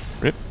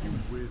over. Rip. You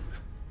win.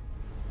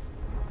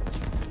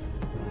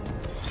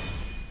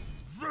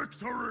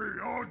 Victory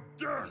or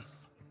death!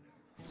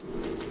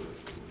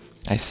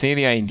 I see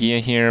the idea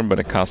here, but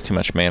it costs too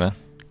much mana.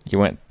 You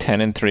went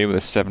 10 and 3 with a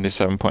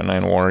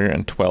 77.9 Warrior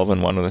and 12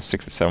 and 1 with a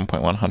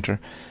 67.1 Hunter.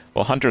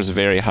 Well, Hunter's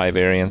very high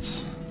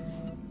variance.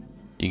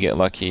 You get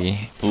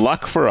lucky.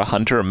 Luck for a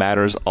Hunter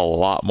matters a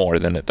lot more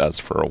than it does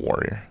for a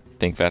Warrior. I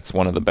think that's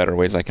one of the better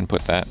ways I can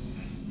put that.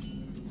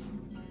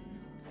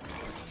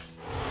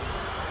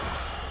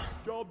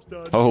 Job's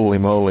done. Holy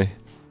moly.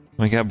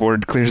 We got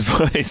board clears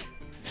twice.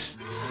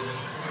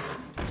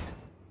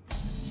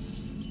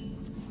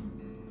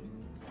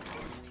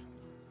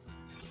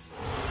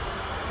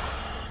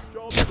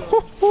 Job's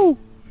done.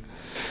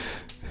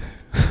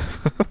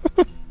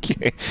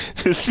 Okay,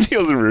 this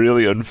feels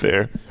really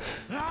unfair.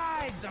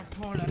 Hide the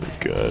polar bear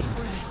God.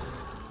 express.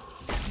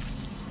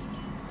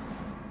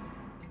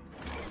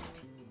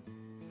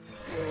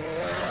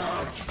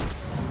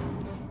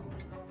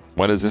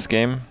 What is this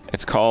game?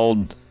 It's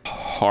called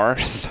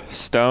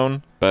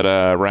Hearthstone, but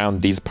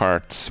around these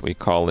parts we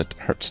call it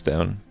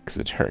Hearthstone because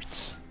it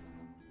hurts.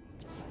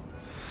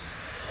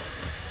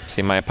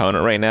 See my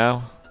opponent right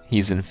now?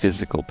 He's in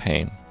physical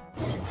pain.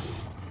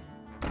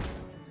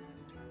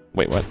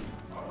 Wait, what?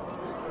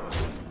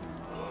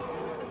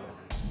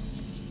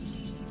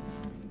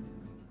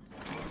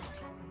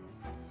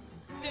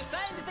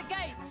 Defend the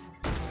gates.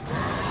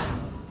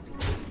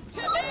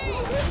 To me.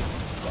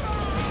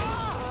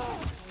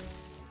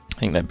 I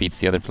think that beats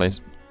the other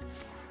plays.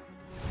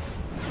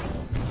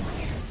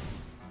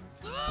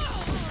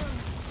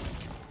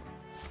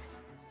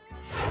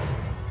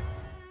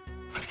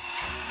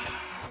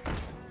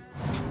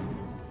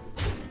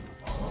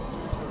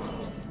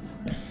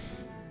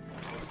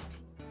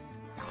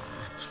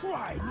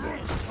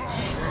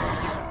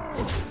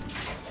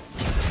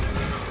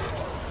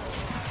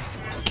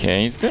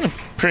 Okay, he's doing a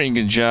pretty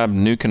good job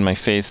nuking my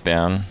face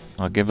down.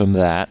 I'll give him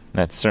that.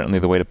 That's certainly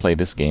the way to play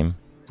this game.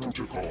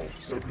 Protocol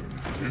 7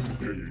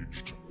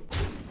 engaged.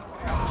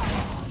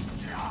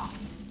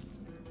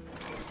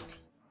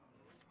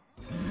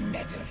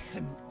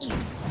 Meddlesome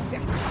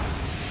insects.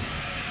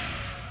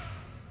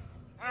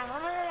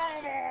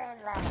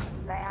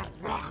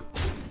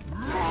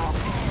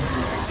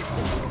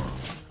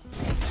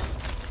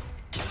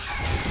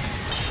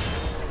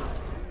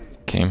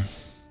 Okay.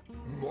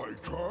 My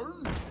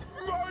turn?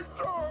 My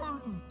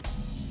turn!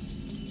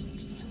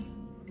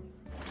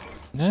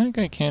 That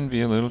guy can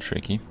be a little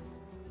tricky.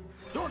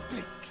 Don't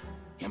blink.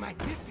 You might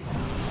miss it.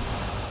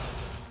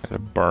 Got a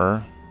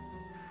burr.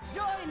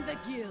 Join the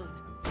guild.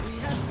 We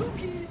have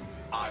cookies.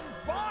 I'm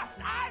fast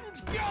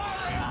and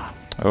furious!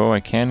 Oh, I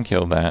can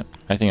kill that.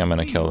 I think I'm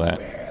gonna kill that.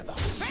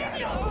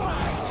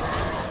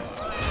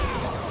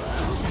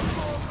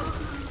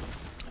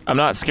 I'm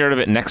not scared of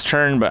it next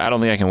turn, but I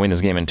don't think I can win this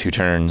game in 2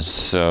 turns,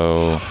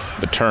 so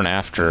the turn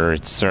after,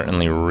 it's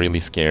certainly really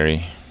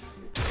scary.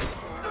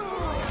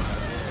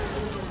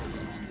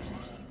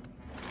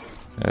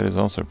 That is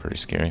also pretty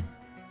scary.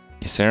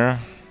 Ysera?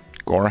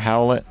 Gore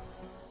Howlet?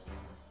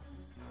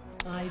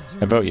 How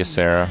about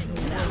Ysera?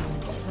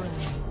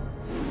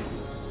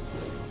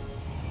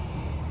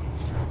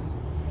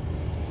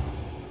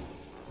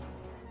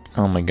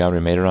 Oh my god, we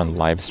made it on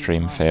live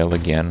stream fail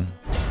again.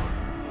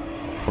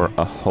 For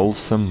a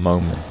wholesome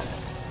moment.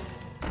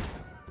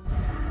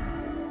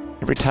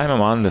 Every time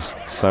I'm on this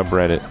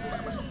subreddit,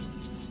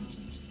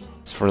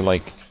 it's for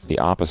like the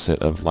opposite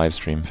of live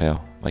stream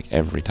fail. Like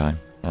every time.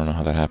 I don't know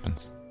how that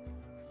happens.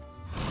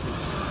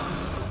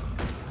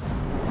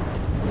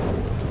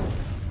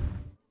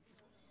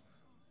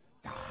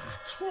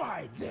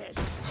 Try this!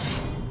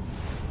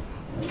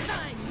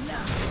 Time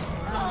now.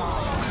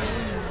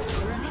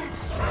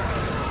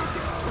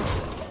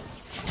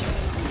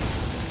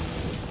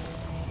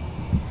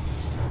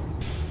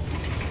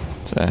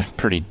 It's a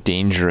pretty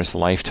dangerous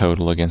life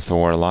total against the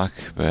Warlock,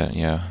 but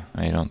yeah,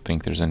 I don't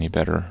think there's any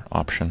better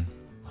option.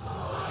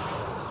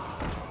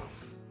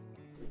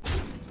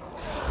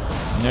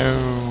 No.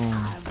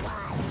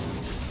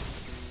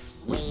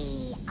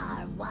 We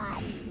are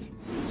one.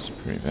 It's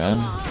pretty bad.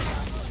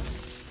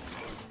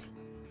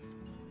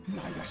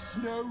 Neither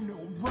snow,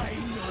 nor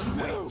rain,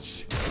 nor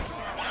witch.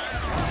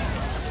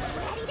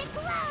 Ready to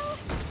glow.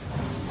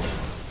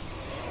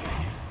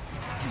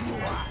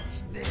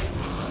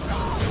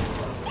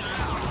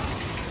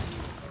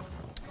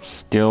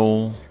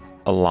 Still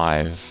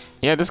alive.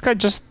 Yeah, this guy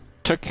just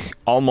took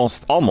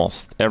almost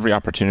every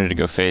opportunity to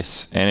go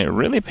face, and it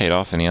really paid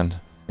off in the end.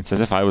 It's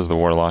as if I was the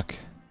Warlock.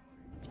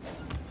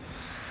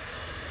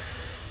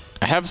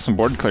 I have some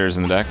board clears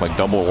in the deck, like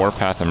double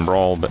Warpath and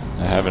Brawl, but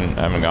I haven't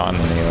gotten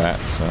any of that,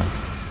 so...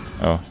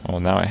 Oh, well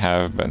now I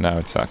have, but now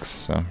it sucks,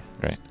 so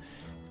great.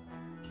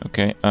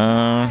 Okay,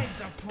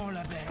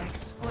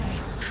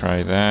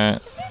 try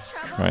that,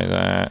 try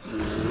that,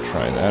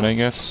 try that, I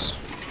guess.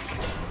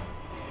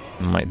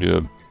 Might do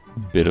a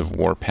bit of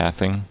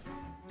Warpathing.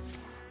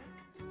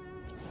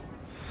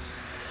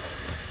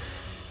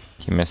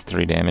 You missed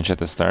 3 damage at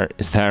the start,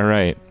 is that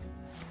right?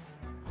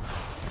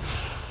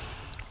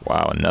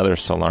 Wow, another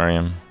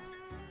Solarium.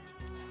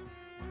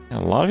 Yeah,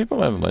 a lot of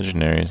people have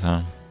legendaries,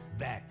 huh?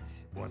 That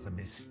was a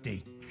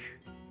mistake.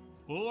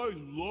 I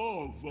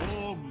love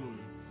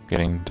omelets.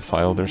 Getting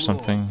defiled or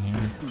something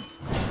here?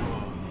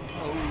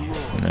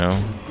 No.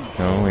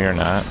 No, we are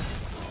not.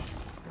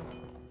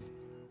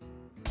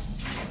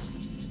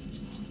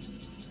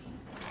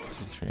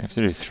 I have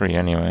to do 3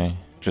 anyway.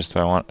 Just do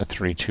I want a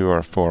 3-2 or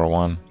a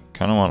 4-1?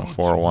 Kinda want a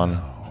 4-1.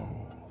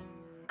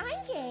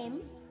 I'm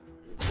game.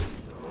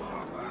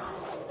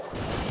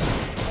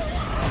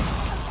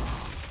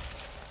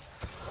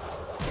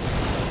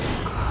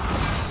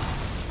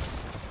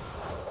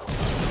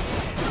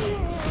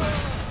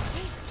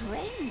 Your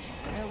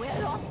stranger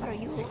will offer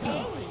you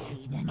aid.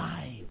 Is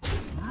mine.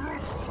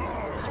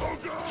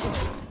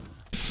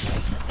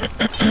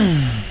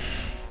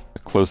 The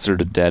closer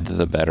to dead,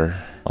 the better.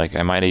 Like,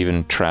 I might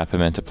even trap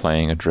him into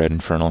playing a Dread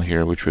Infernal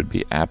here, which would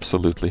be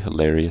absolutely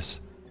hilarious.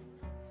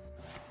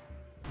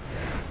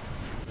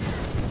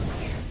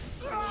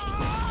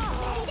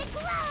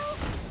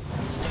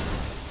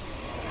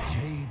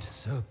 Jade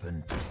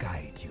serpent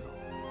guide you.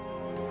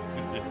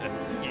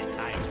 It's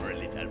time for a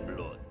little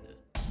blood.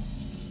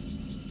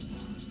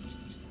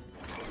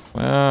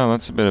 Well,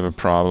 that's a bit of a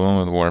problem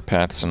with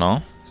Warpaths and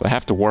all. So I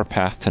have to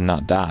Warpath to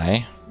not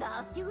die.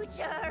 The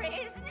future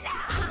is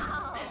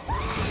now.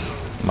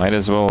 Might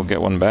as well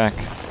get one back,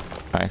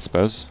 I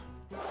suppose.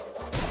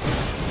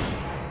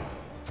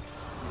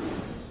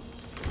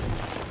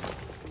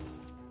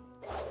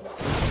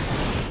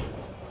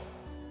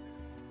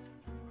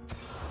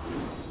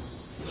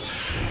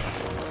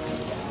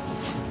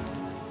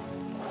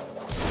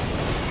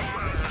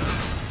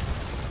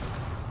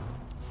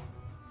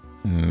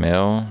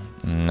 Mill?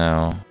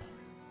 No.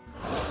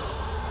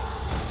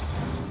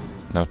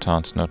 No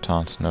taunt, no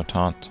taunt, no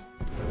taunt.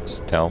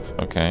 Stealth,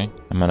 okay.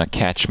 I'm gonna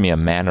catch me a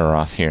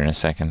Manoroth here in a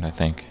second, I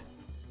think.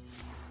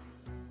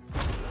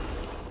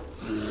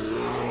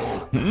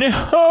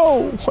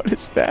 No! What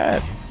is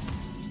that?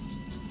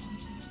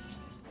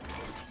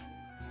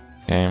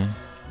 Okay.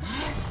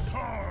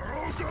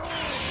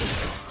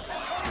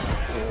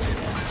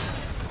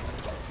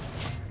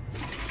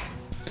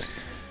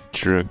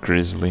 Drew a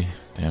grizzly.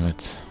 Damn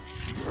it.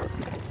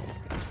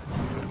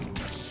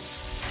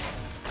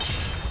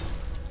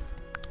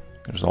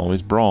 There's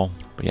always brawl.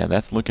 But yeah,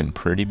 that's looking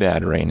pretty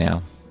bad right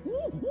now.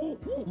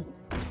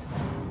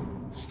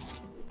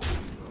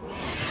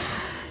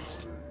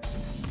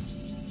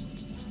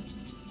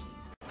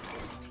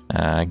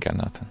 I got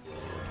nothing.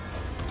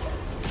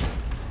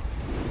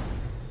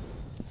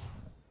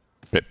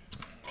 Rip.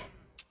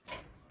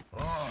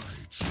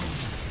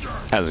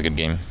 That was a good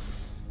game.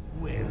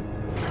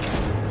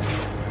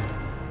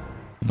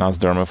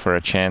 Nosdorma for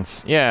a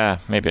chance. Yeah,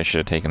 maybe I should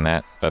have taken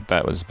that, but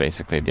that was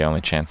basically the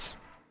only chance.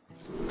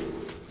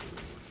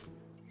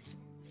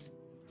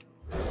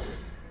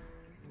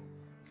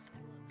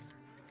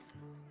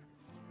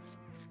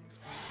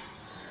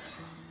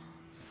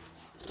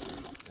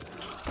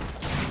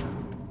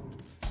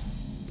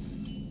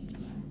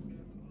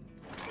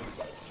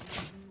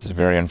 It's a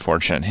very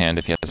unfortunate hand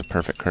if he has a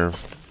perfect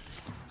curve.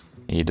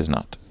 He does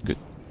not. Good.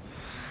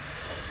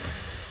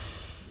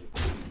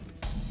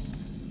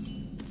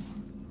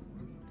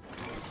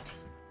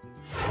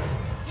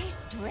 A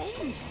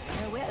stranger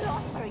will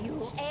offer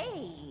you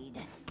aid.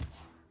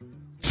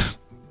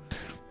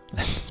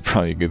 It's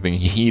probably a good thing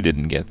he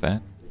didn't get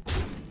that.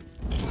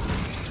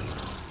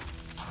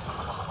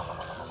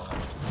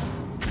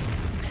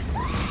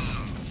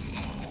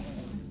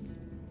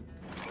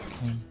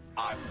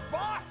 I'm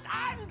fast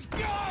and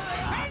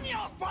fury in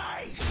your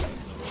face!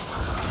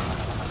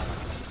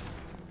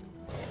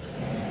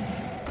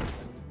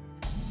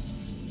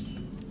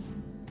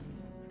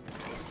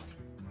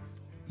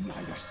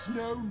 Neither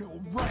snow nor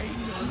rain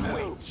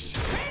nor witch.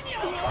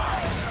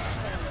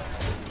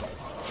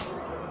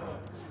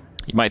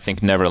 You might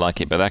think never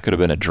lucky, but that could have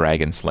been a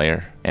Dragon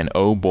Slayer. And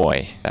oh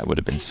boy, that would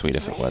have been sweet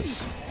if it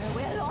was.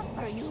 Will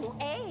offer you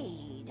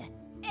aid.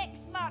 X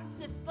marks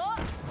the spot.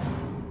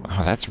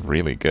 Oh, that's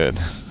really good.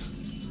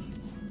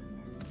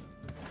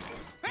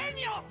 In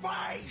your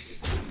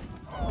face!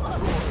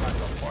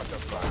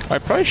 I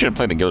probably should have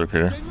played the Gilder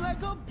Critter. Sting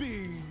like a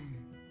bee.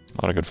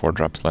 A lot of good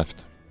 4-drops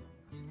left.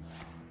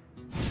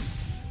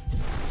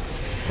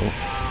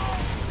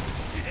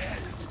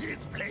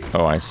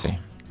 Oh, I see.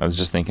 I was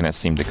just thinking that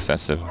seemed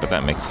excessive, but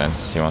that makes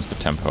sense. He wants the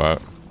tempo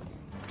out.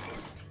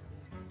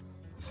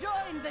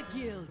 Join the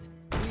guild.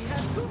 We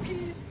have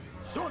cookies.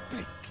 Don't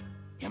blink.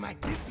 You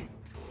might miss it.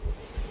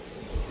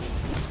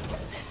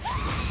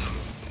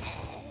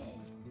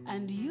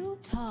 And you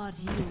thought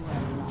you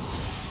were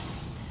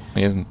lost.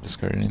 He hasn't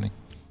discarded anything.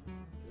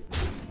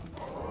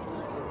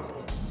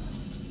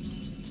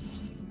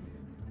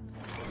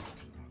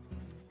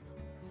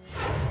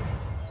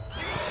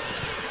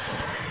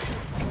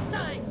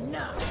 Sign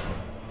now.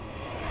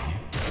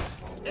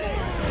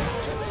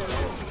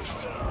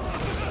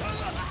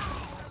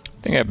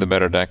 I think I have the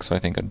better deck, so I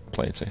think I'd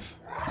play it safe.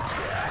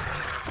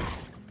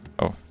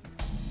 Oh.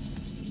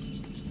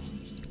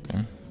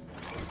 Okay.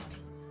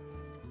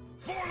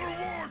 For the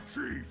war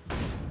chief!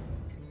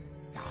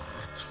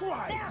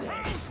 Try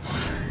this.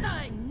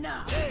 Sign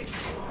now.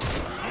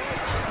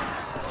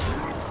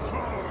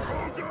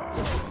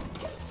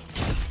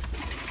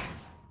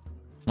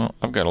 Well,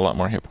 I've got a lot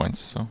more hit points,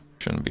 so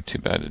shouldn't be too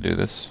bad to do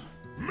this.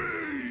 Me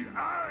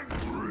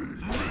angry!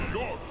 Me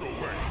also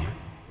angry!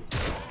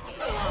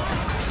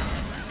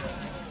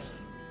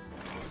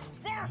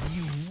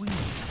 You win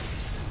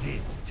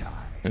this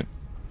time. Good.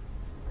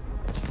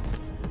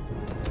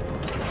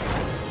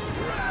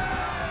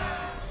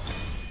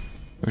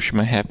 Wish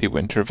my happy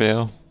winter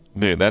veil.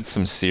 Dude, that's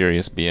some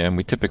serious BM.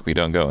 We typically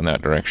don't go in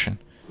that direction.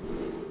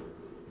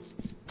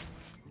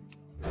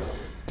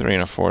 3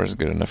 and a 4 is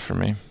good enough for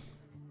me.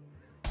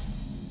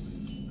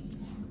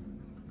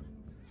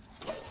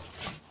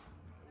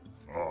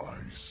 I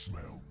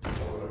smell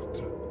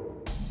blood.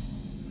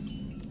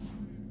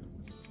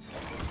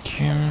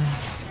 Okay.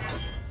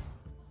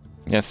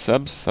 Yeah,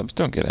 subs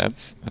don't get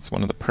ads. That's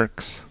one of the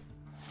perks.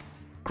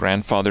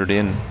 Grandfathered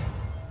in.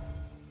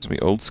 As we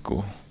old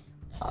school.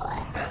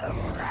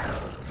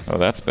 Oh,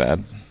 that's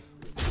bad.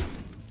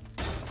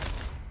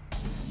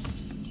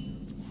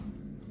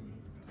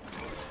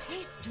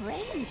 A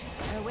stranger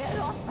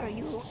will offer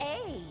you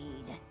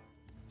aid.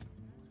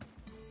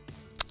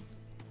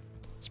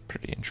 It's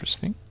pretty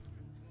interesting.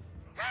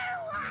 Who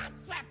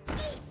wants a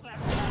piece of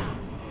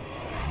this?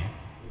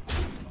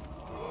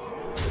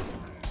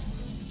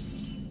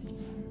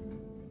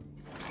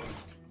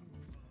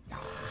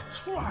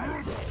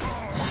 Try this.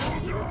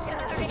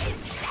 Future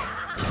is now.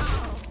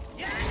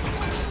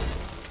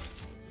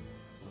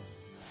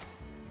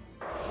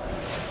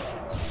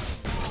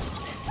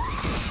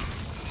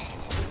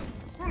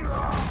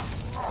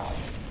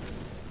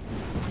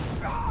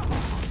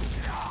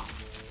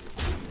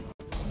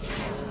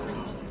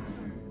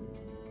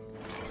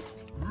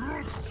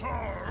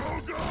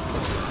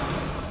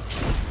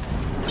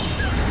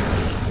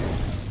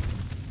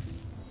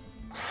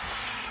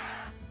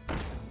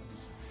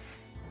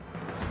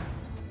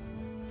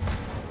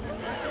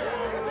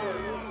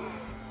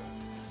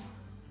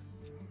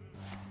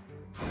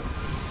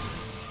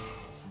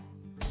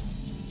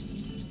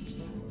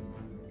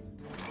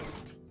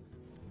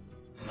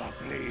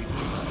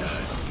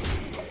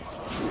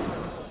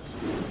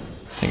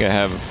 think I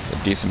have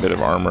a decent bit of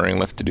armoring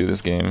left to do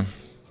this game.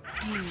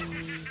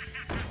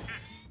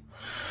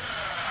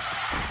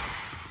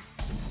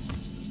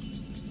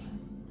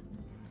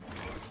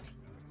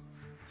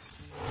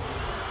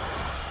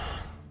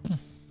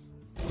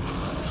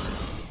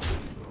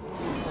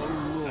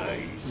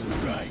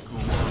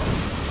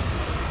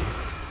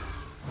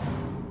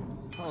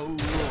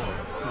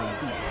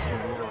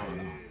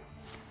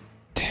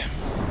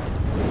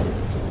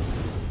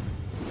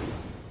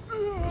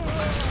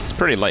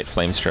 Pretty light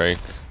flame strike,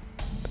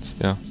 but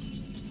still.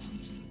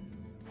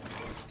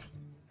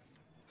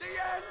 The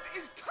end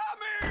is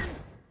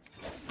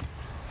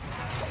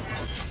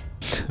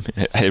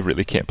coming. I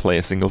really can't play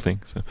a single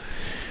thing, so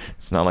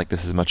it's not like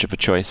this is much of a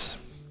choice.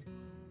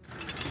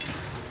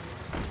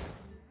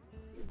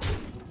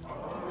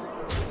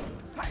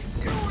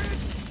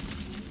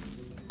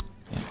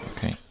 Yeah,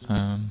 okay.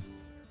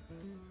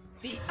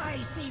 The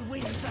icy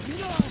winds of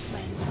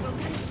Northland will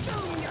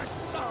consume your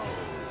soul.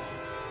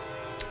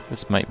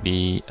 This might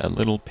be a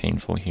little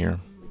painful here.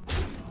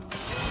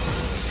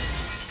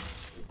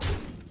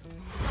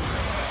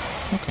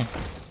 Okay,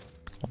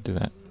 I'll do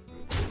that.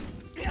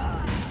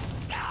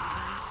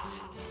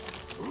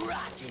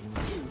 Rot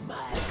into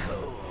my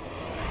core.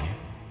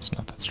 It's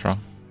not that strong.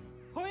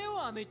 Who you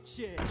want me,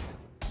 chick?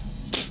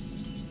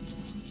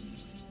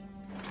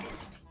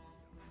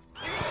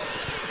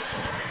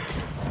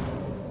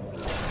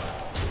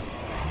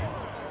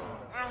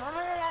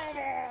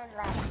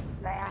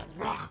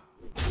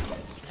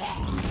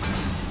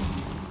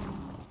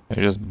 I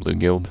just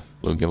bluegill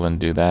and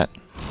do that.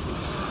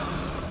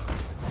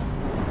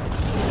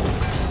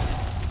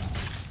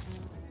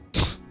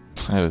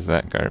 How is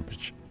that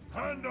garbage?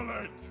 Handle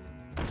it.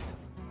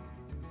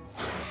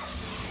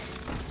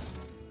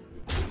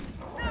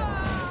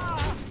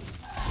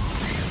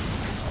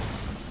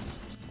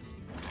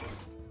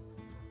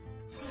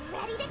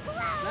 Ready to grow.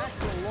 That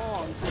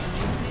belongs in the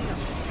museum.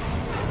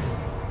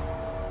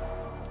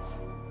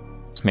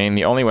 I mean,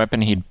 the only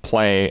weapon he'd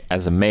play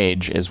as a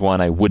mage is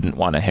one I wouldn't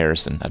want to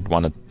Harrison. I'd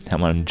want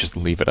to just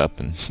leave it up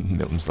and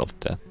mill himself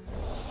to death.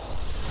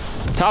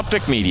 Top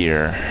deck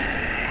meteor.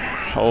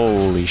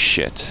 Holy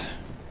shit.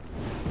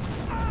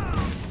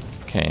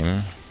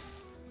 Okay.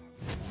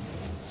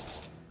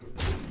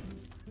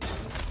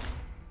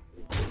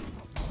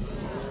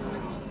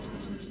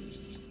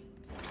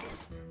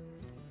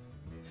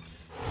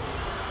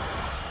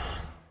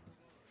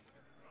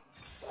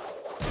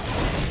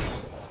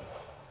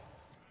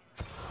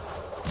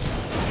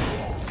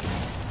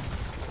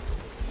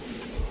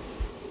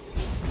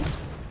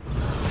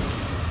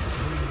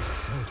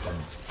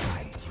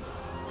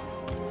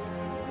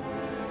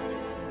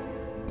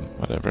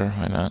 Whatever,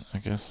 why not, I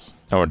guess.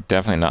 Oh, we're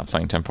definitely not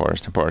playing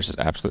Temporis. Temporis is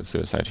absolute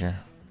suicide here.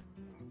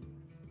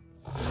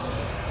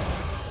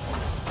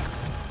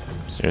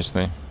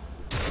 Seriously?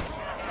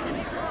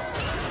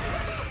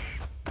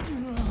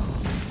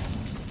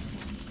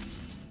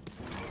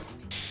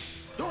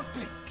 Don't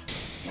blink.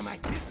 You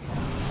might miss it.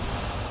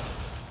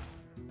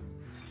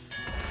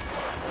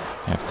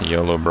 I have to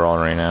YOLO brawl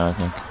right now, I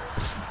think.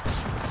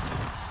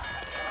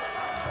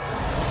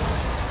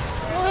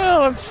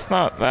 Well, it's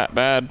not that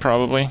bad,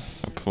 probably.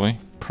 Hopefully.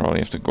 Probably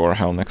have to Gore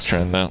Howl next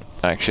turn, though.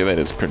 Actually, that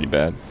is pretty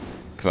bad.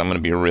 Because I'm going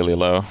to be really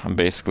low. I'm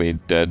basically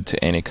dead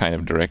to any kind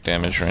of direct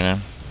damage right now.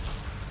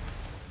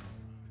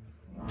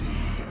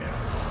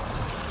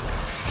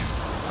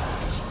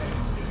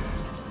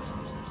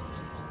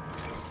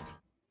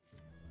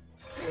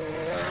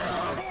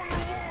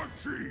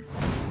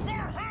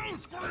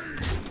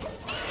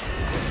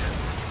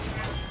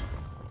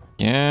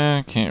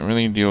 Yeah, can't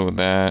really deal with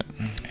that.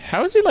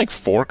 How is he like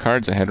 4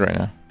 cards ahead right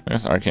now? I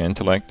guess Arcane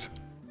Intellect.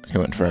 He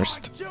went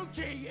first.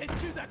 Duty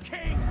is to the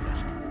king.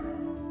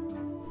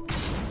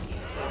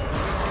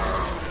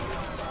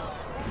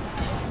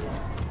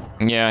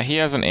 Yeah, he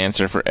has an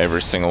answer for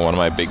every single one of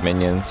my big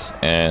minions,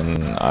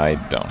 and I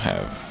don't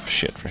have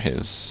shit for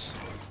his.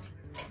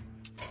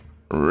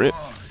 RIP.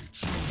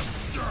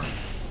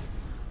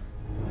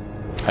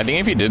 I think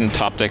if he didn't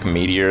top deck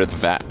Meteor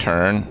that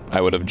turn, I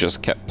would have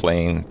just kept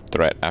playing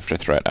threat after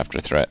threat after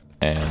threat,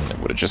 and it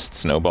would have just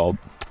snowballed.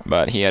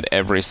 But he had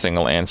every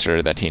single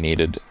answer that he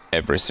needed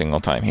every single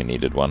time he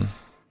needed one.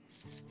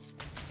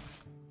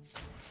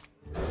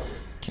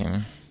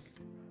 Okay.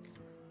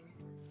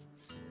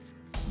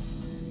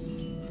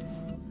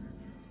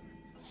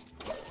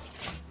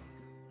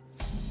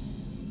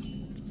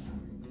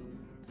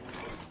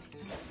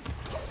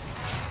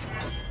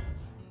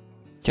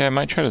 Yeah, I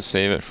might try to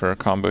save it for a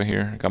combo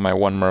here. Got my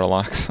 1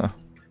 Murloc, so.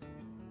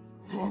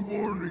 I'm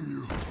warning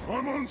you.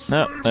 I'm unsafe.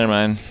 No, never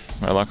mind.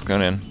 Murloc's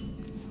going in.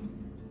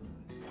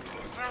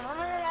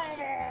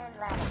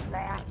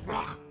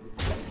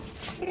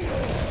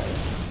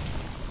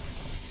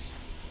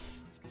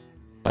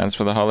 Plans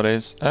for the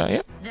holidays?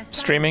 Yep.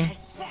 Streaming.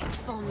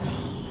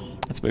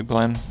 That's a big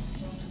plan.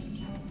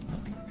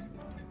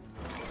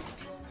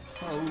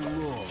 How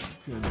long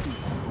can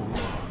this go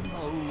on?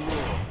 How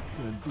long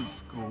can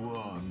this go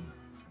on?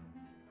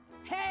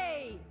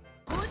 Hey!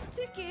 Good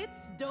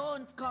tickets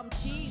don't come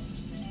cheap.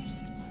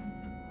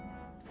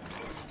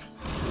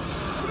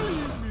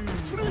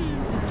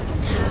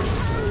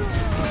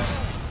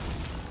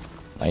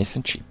 Nice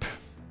and cheap.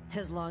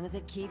 As long as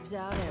it keeps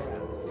out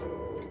arrows.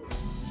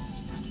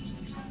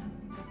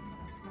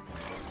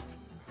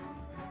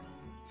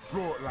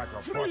 Float like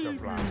a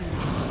butterfly.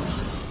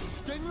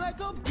 Sting like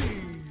a bee.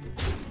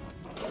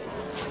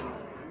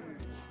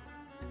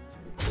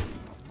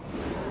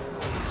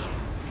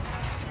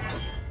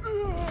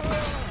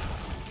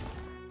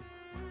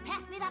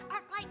 Pass me that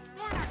arc light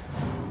spanner.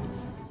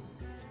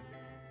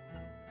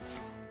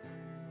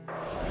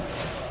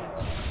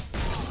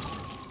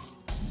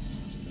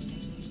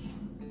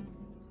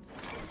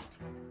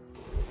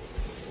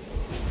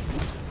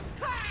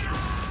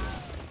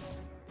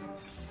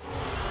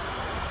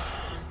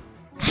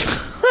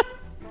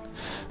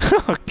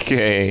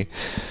 Okay.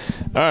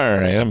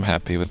 Alright, I'm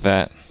happy with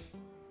that.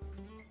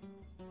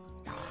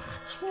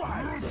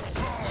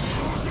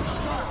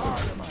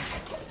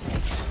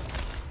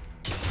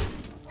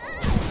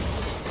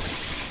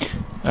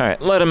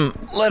 Alright, let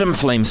him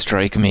flame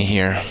strike me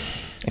here.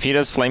 If he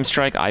does flame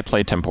strike, I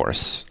play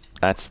Temporis.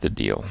 That's the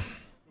deal.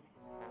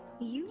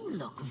 You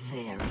look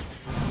very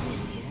familiar.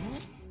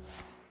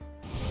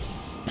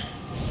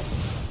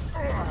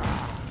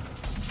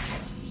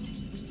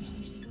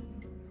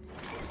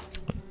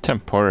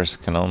 Temporis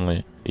can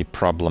only be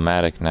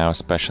problematic now,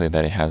 especially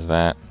that he has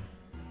that.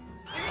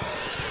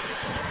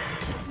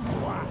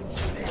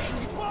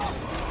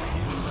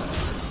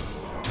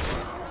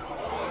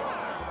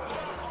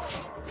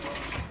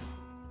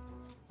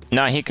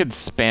 Now he could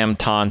spam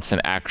taunts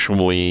and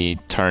actually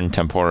turn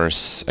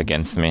Temporis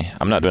against me.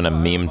 I'm not doing a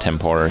meme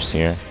Temporis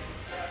here.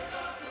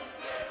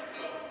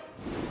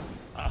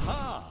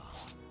 Aha!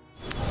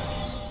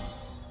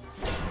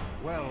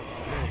 Well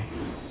played.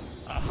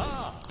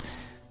 Aha!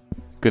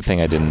 Good thing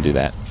I didn't do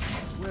that.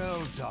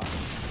 Well done.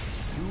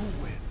 You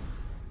win.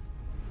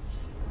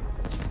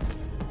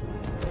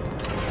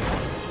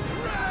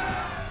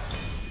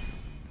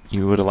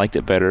 You would have liked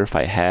it better if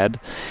I had.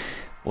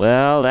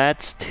 Well,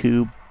 that's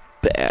too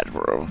bad,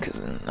 bro, because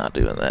I'm not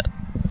doing that.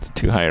 It's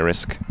too high a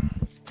risk.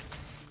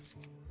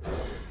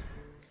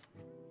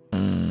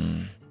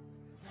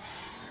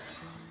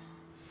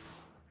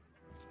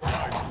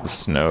 The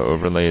snow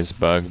overlay is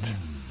bugged.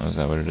 Oh, is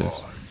that what it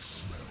is?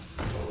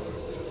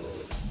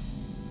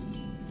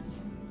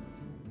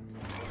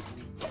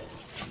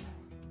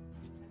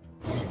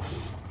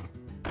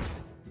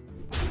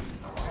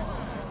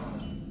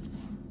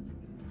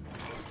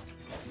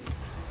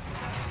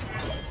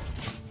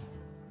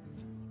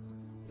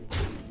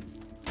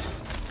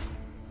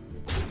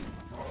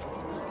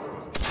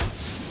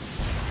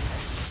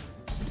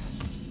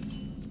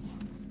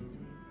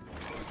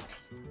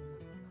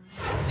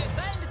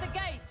 Defend the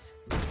gates!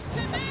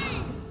 To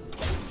me!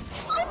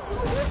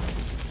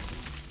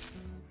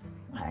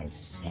 I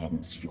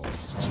sense your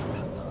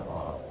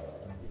struggle.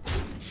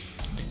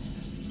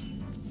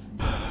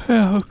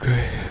 Yeah,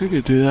 okay. We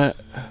could do that.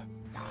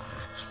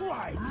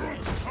 Try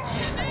this.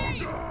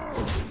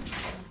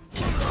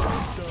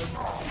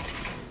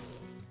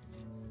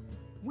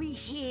 We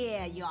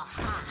hear your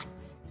heart.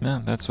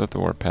 No, that's what the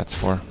Warpath's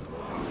for.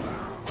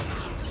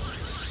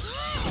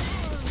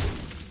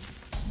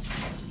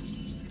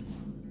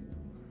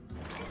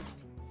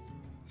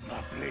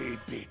 The blade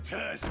be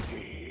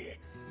thirsty.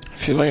 I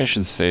feel like I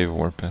should save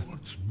Warpath.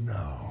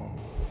 No.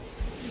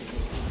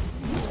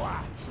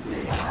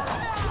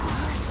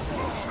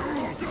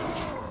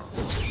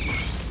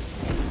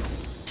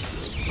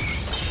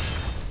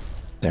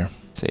 There,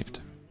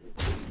 saved.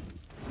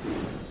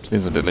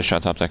 Please don't deadly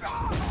shot top deck.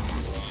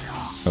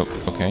 Oh,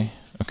 okay.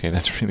 Okay,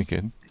 that's really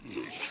good.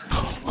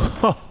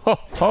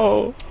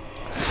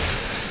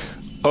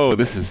 Oh,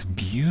 this is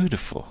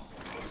beautiful.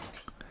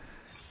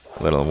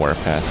 Little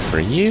Warpath for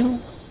you.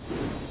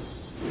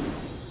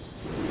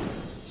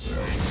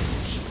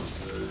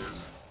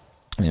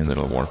 And a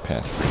little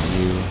Warpath for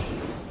you.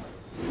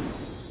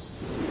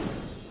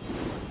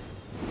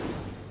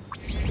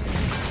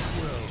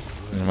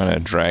 I'm gonna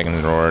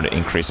Dragon's Roar to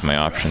increase my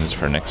options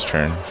for next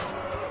turn.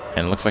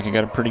 And it looks like I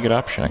got a pretty good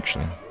option,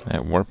 actually.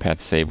 That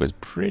Warpath save was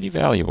pretty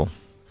valuable.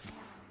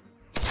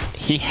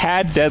 He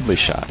had Deadly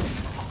Shot.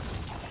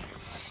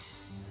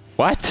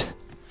 What?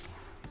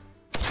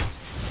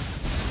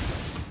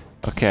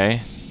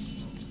 Okay.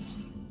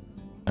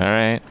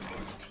 Alright.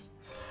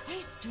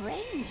 A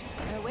stranger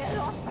will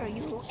offer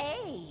you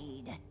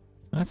aid.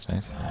 That's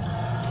nice.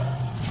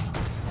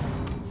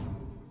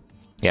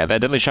 Yeah, that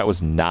Deadly Shot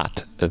was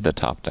not the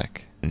top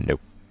deck.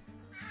 Nope.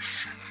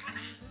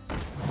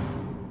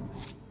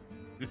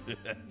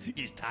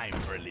 It's time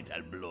for a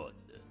little blood.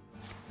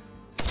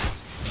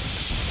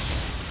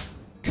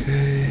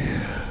 Okay.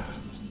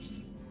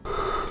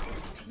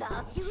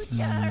 The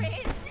future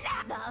is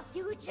now. The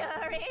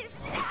future is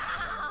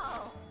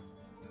now.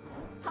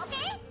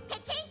 Okay,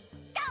 Pitchy,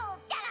 go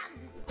get him.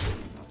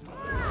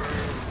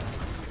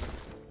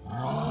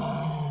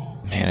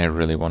 Man, I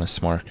really want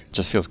to Smark. It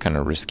just feels kind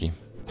of risky.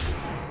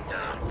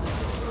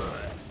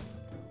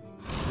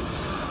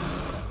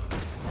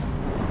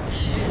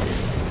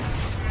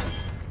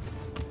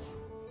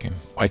 Okay.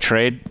 I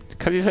trade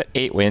because he's at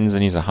 8 wins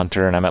and he's a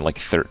hunter and I'm at like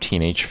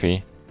 13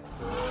 HP.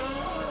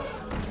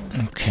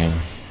 Okay.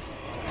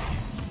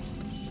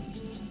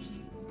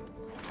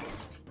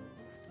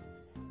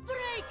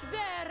 Break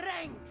their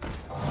ranks.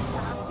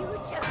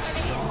 Future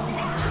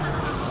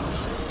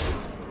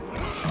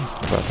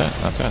How about that?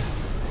 Not bad.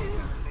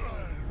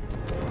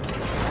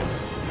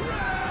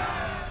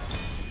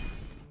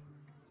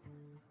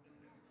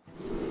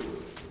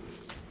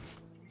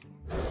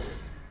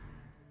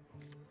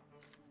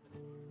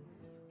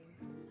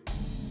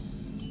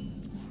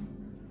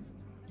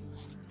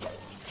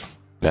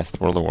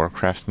 Best World of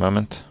Warcraft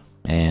moment?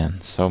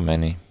 Man, so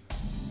many.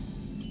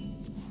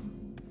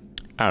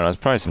 I don't know, it's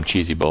probably some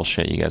cheesy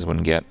bullshit you guys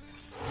wouldn't get.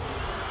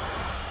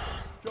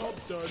 Job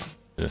done.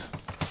 Ugh.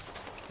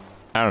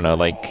 I don't know,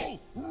 like,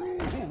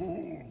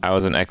 I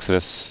was in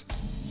Exodus,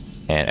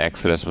 and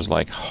Exodus was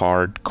like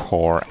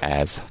hardcore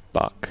as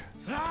fuck.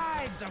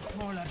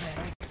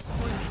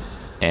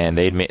 And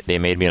they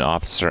made me an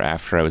officer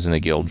after I was in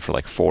the guild for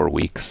like 4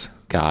 weeks.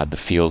 God, the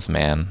feels,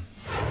 man.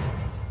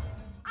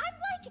 I'm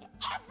like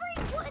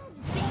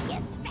everyone's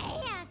biggest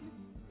fan.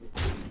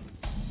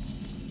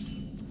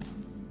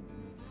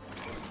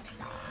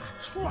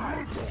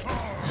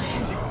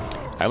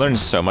 I learned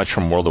so much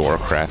from World of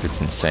Warcraft,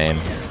 it's insane.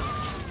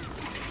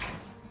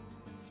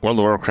 World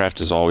of Warcraft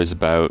is always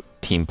about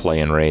team play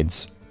and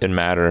raids. It didn't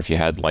matter if you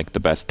had like the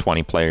best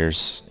 20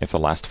 players, if the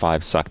last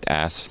 5 sucked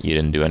ass, you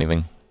didn't do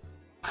anything.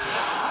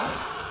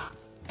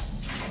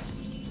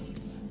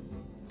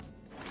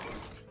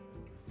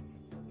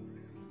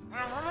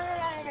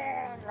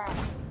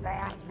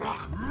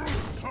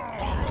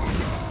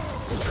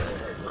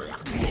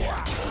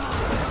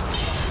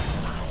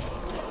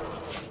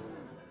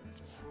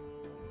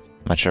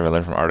 Much have I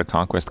learned from Art of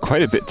Conquest?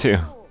 Quite a bit too.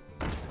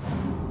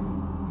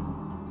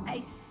 I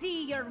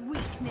see your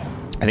weakness.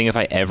 I think if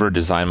I ever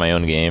design my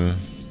own game,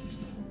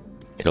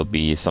 it'll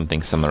be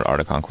something similar to Art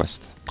of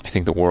Conquest. I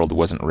think the world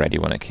wasn't ready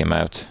when it came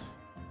out.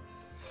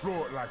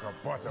 Float like a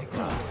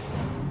butterfly.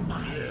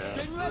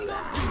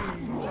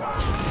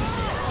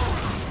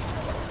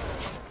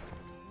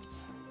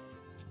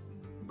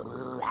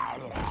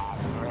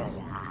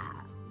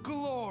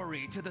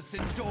 Glory to the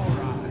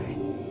Sindori.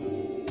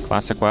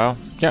 Classic WoW?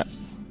 Yeah.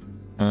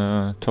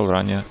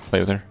 Tolrania, play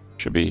with her.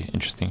 Should be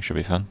interesting, should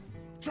be fun.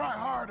 Try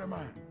harder,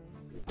 man.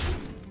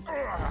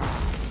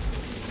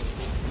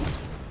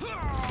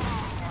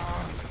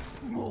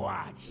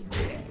 Watch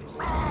this.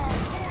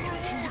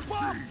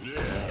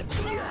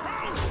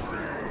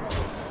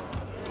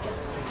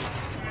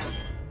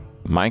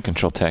 Mind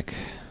control tech.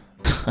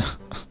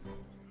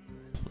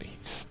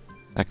 Please.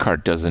 That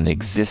card doesn't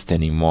exist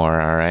anymore,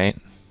 alright?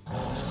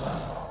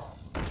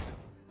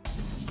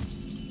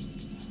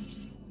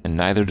 And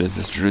neither does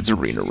this Druid's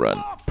Arena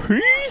run.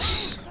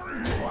 Peace!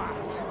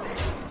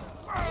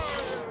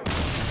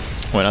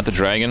 Why not the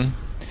dragon?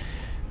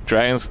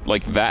 Dragons,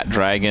 like that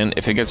dragon,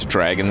 if it gets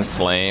dragon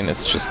slain,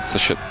 it's just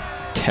such a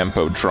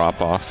tempo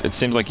drop off. It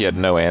seems like he had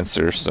no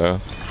answer, so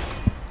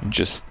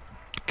just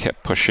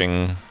kept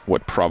pushing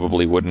what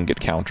probably wouldn't get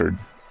countered.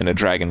 And a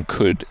dragon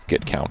could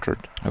get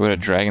countered. I would have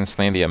dragon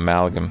slain the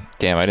amalgam.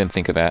 Damn, I didn't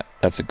think of that.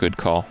 That's a good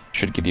call.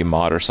 Should give you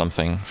mod or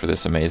something for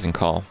this amazing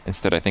call.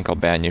 Instead, I think I'll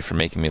ban you for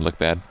making me look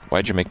bad.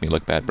 Why'd you make me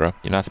look bad, bro?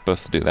 You're not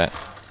supposed to do that.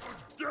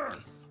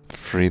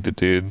 Free the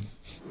dude.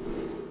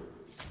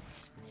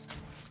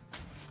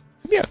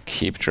 Maybe I'll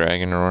keep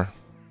Dragon Roar.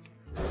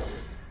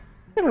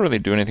 Never really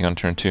do anything on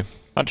turn 2.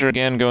 Hunter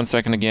again, going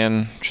second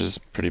again, which is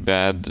pretty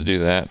bad to do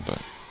that,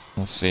 but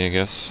we'll see, I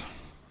guess.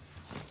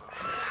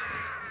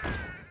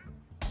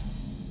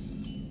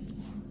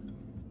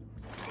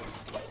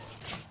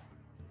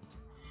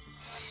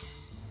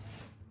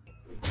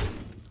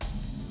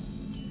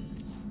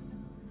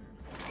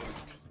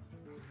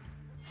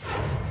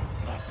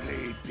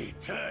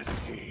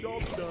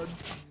 Job done.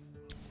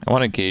 I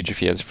want to gauge if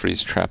he has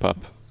freeze trap up.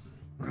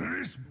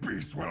 This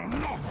beast will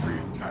not be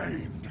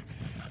tamed.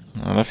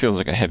 Oh, that feels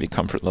like a heavy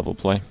comfort level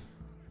play.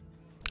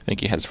 I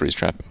think he has freeze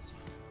trap.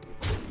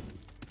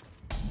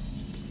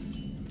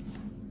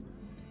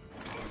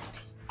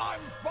 I'm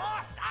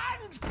fast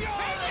and furious.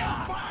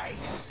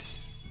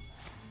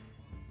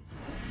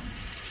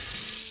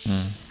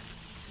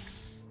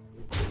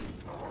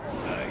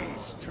 I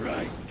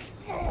strike.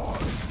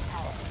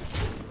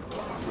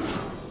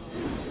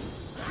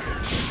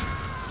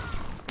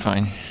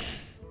 Fine.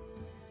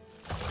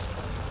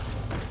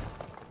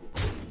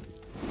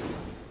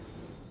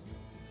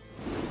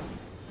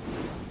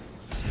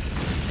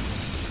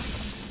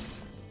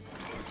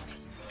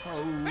 How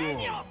long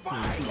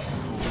can this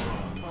go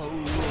on? How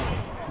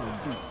long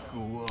can this go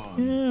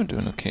on? Yeah,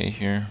 doing okay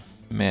here.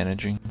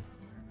 Managing.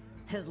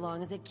 As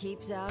long as it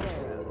keeps out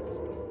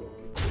arrows.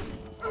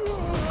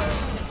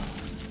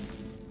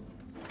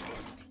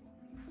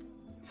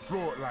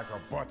 Float like a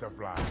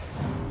butterfly.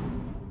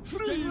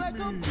 Free me!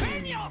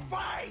 In your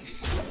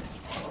face!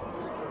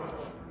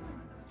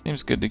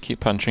 Seems good to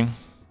keep punching.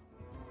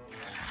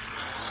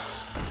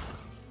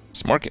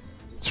 Smork it.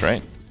 That's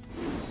right.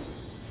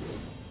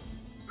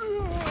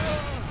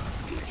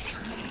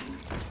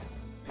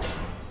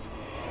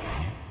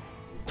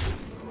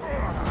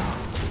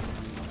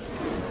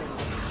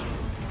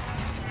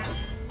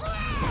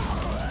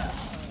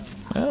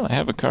 Well, I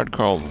have a card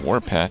called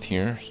Warpath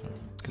here. So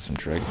let's get some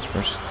dragons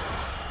first.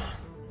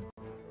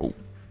 Oh.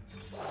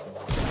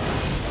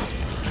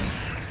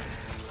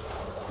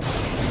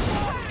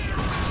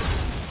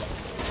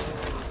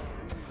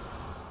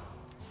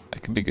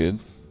 That could be good.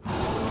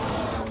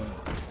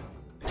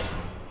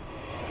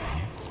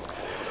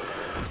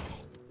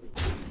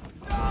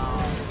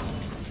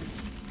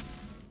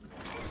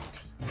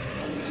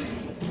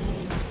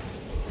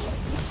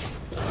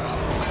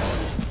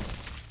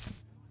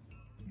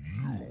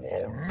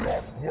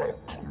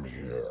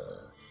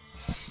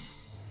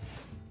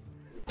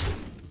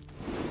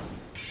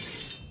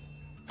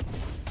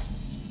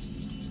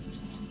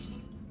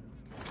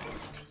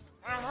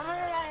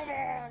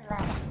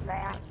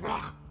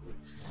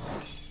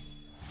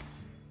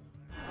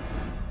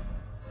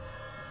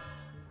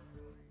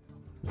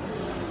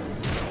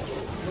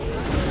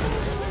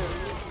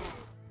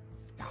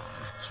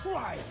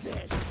 Try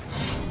this.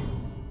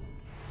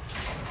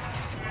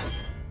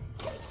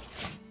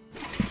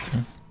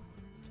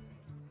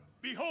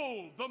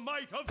 Behold the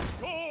might of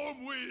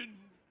Stormwind.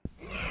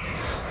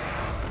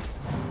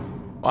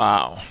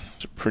 Wow.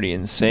 It's a pretty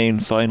insane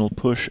final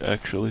push,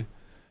 actually.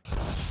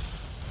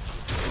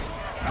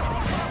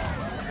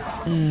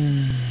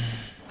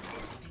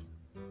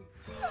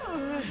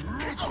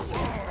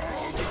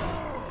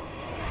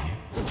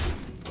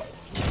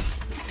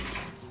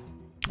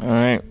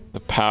 Alright,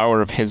 the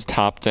power of his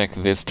top deck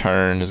this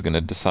turn is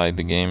gonna decide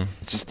the game.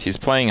 It's just, he's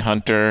playing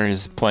Hunter,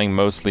 he's playing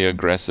mostly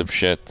aggressive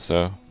shit,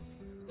 so...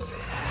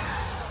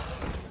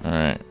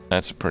 Alright,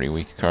 that's a pretty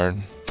weak card.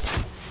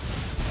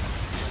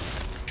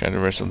 Try to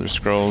reverse other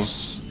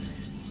scrolls.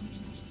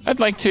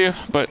 I'd like to,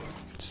 but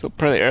it's still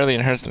pretty early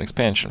in Hearthstone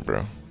expansion,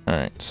 bro.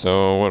 Alright,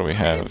 so what do we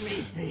have?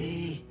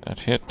 That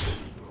hit.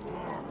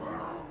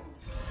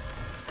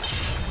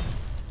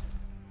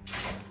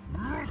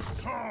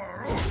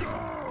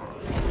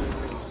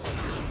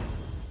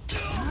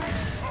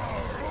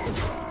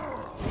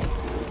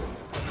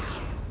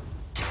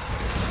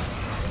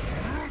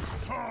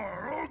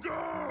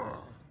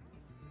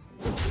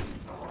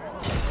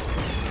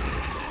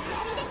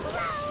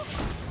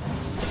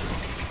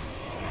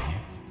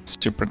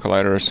 Super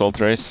Collider Assault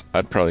Race?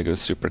 I'd probably go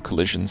Super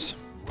Collisions.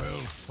 Well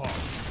fought.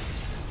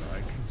 I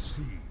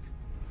concede.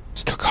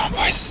 Still going,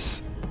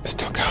 boys.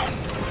 Still going.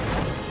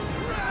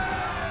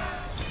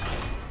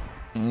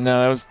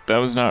 No, that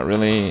was not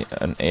really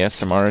an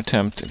ASMR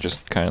attempt. It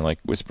just kind of like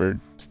whispered.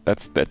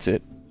 That's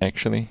it,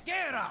 actually.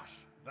 Garrosh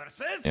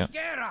versus Yeah.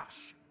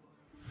 Garrosh.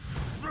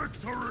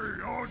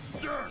 Victory or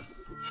death.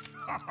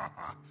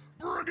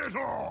 Bring it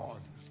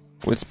on.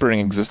 Whispering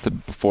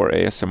existed before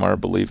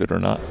ASMR, believe it or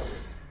not.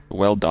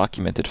 Well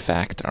documented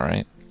fact,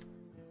 alright.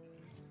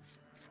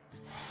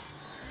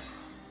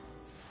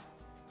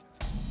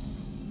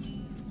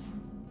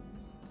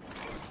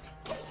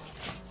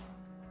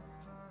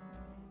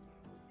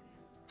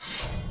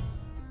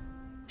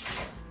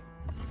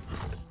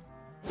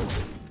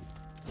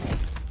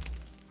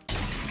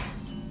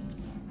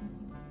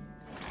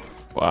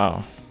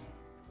 Wow.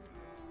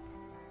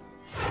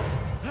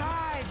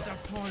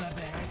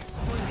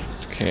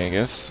 Okay, I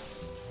guess.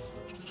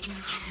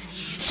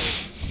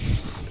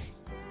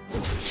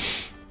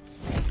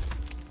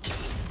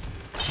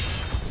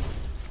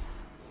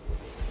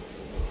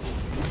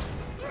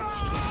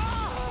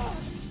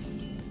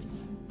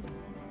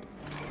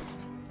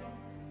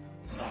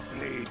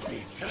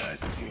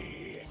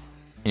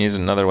 Use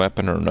another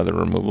weapon or another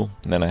removal,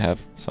 and then I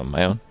have some of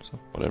my own, so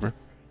whatever.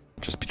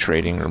 Just be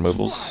trading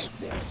removals.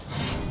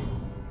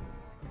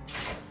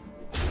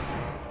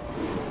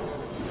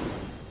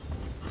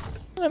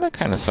 Yeah, that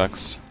kind of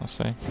sucks, I'll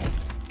say.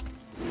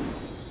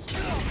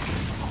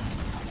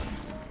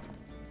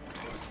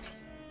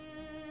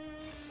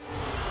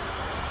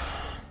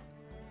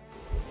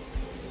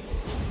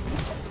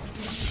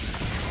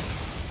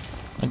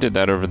 I did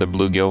that over the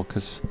bluegill,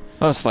 because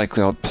most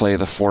likely I'll play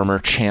the former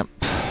champ.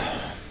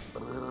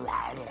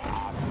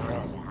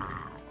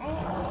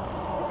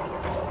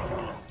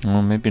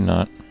 Well, maybe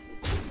not.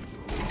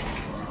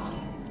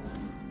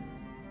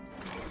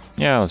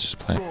 Yeah, let's just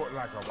play.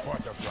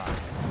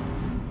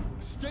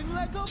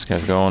 This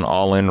guy's going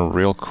all in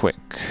real quick.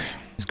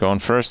 He's going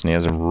first, and he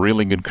has a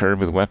really good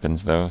curve with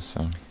weapons, though,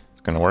 so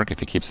it's gonna work if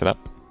he keeps it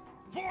up.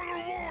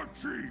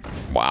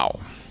 Wow.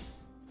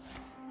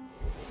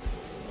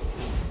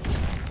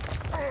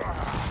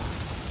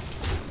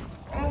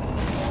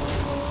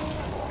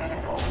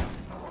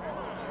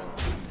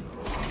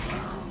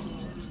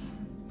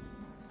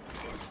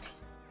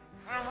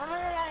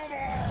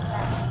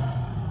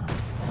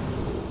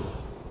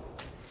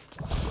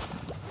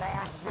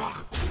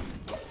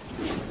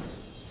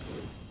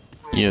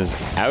 He is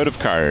out of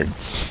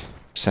cards.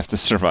 Just have to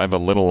survive a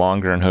little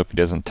longer and hope he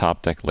doesn't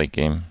top deck late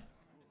game.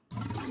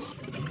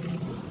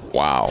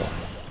 Wow.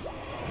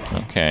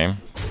 Okay.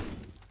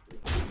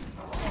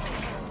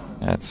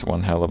 That's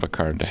one hell of a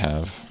card to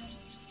have.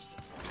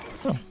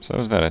 Oh, so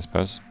is that, I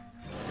suppose.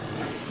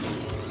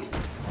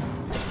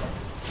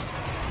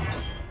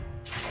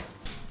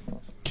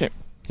 Okay.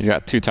 He's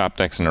got 2 top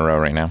decks in a row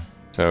right now,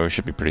 so he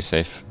should be pretty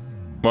safe.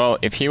 Well,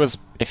 if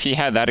he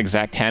had that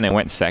exact hand and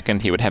went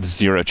second, he would have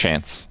 0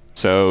 chance.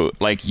 So,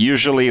 like,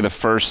 usually the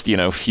first, you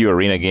know, few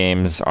arena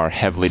games are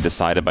heavily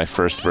decided by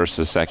first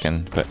versus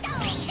second, but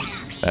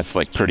that's,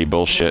 like, pretty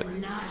bullshit.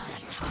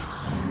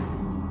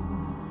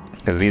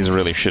 Because these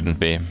really shouldn't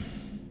be.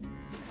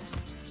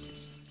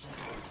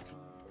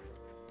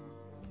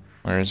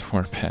 Where's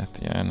Warpath?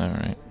 Yeah, I know,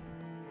 right?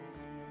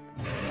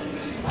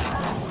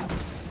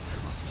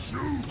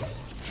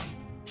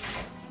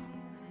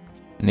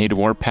 Need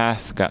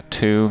Warpath, got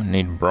 2.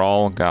 Need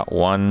Brawl, got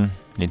 1.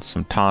 Need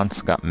some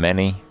taunts, got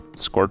many.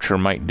 Scorcher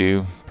might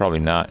do. Probably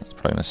not. He's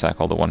probably gonna sack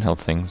all the 1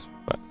 health things,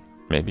 but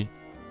maybe.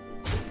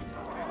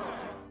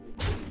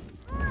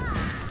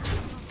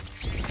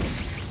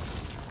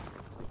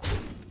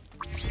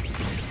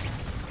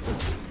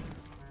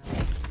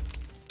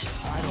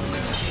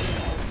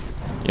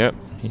 Yep,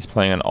 he's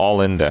playing an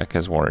all-in deck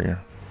as Warrior.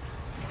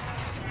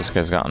 This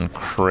guy's gotten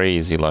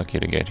crazy lucky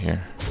to get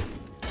here.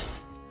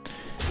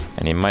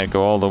 And he might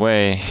go all the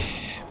way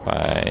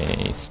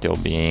by still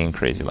being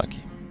crazy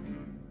lucky.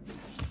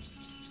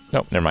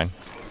 Nope, never mind.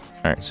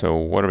 Alright, so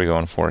what are we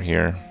going for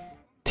here?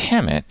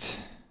 Damn it.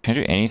 Can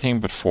I do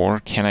anything but 4?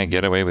 Can I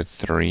get away with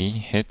 3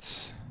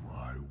 hits?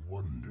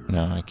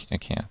 No, I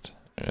can't.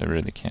 I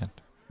really can't.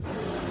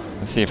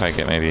 Let's see if I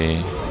get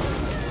maybe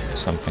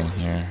something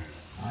here.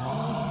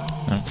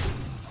 No.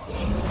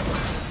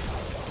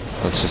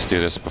 Let's just do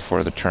this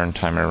before the turn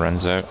timer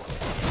runs out.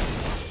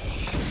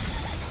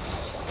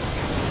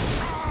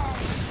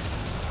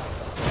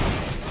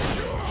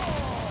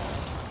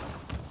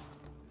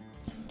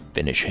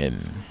 Finish him.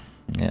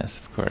 Yes,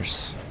 of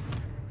course.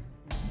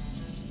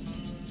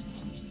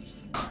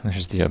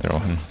 There's the other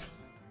one.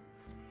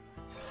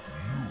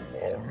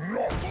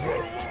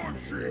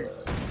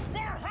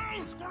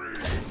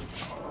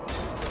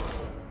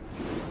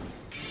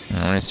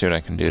 I want to see what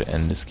I can do to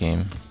end this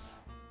game.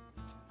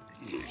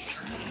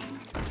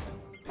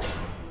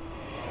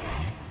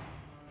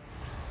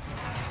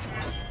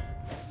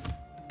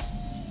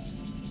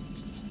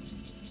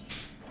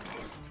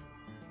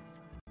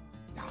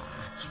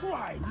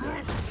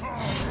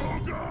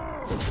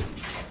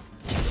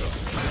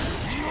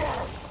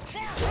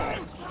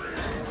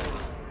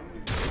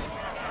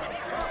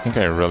 I think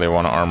I really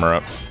want to armor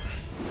up.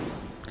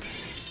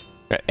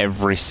 Got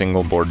every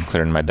single board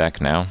clear in my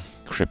deck now.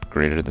 Krip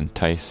greater than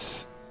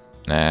Tice.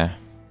 Nah. I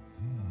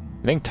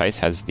think Tice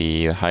has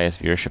the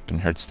highest viewership in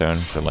Hearthstone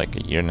for like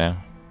a year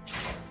now.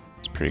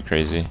 It's pretty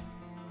crazy.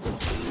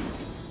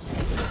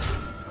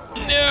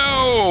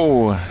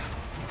 No!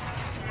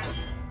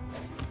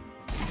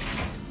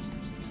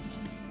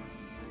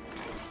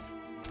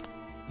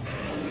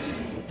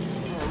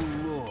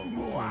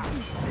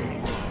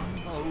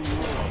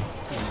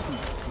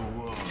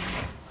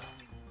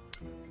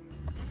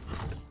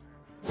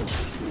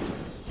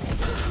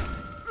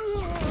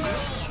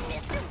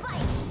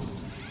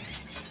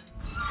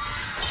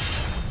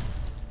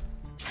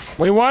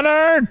 We won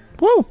her!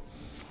 Woo!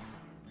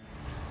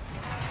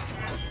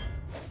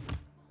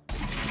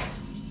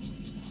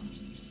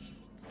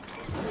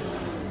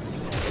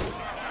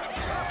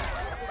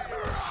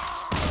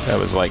 That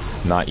was like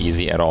not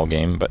easy at all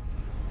game, but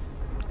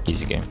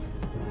easy game.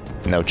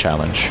 No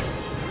challenge.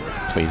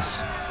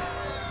 Please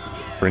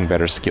bring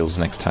better skills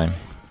next time.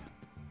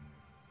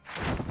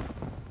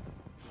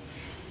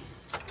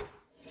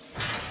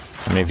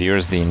 How many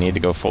viewers do you need to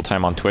go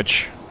full-time on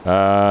Twitch?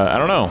 I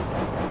don't know.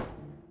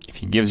 If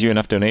he gives you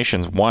enough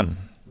donations, 1.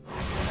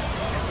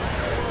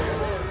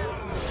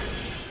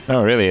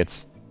 No, really,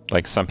 it's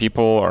like some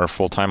people are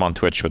full-time on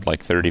Twitch with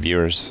like 30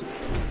 viewers.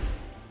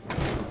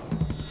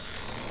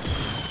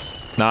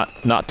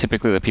 Not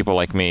typically the people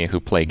like me who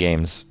play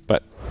games,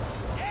 but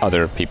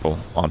other people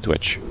on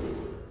Twitch.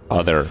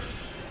 Other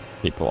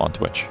people on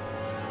Twitch.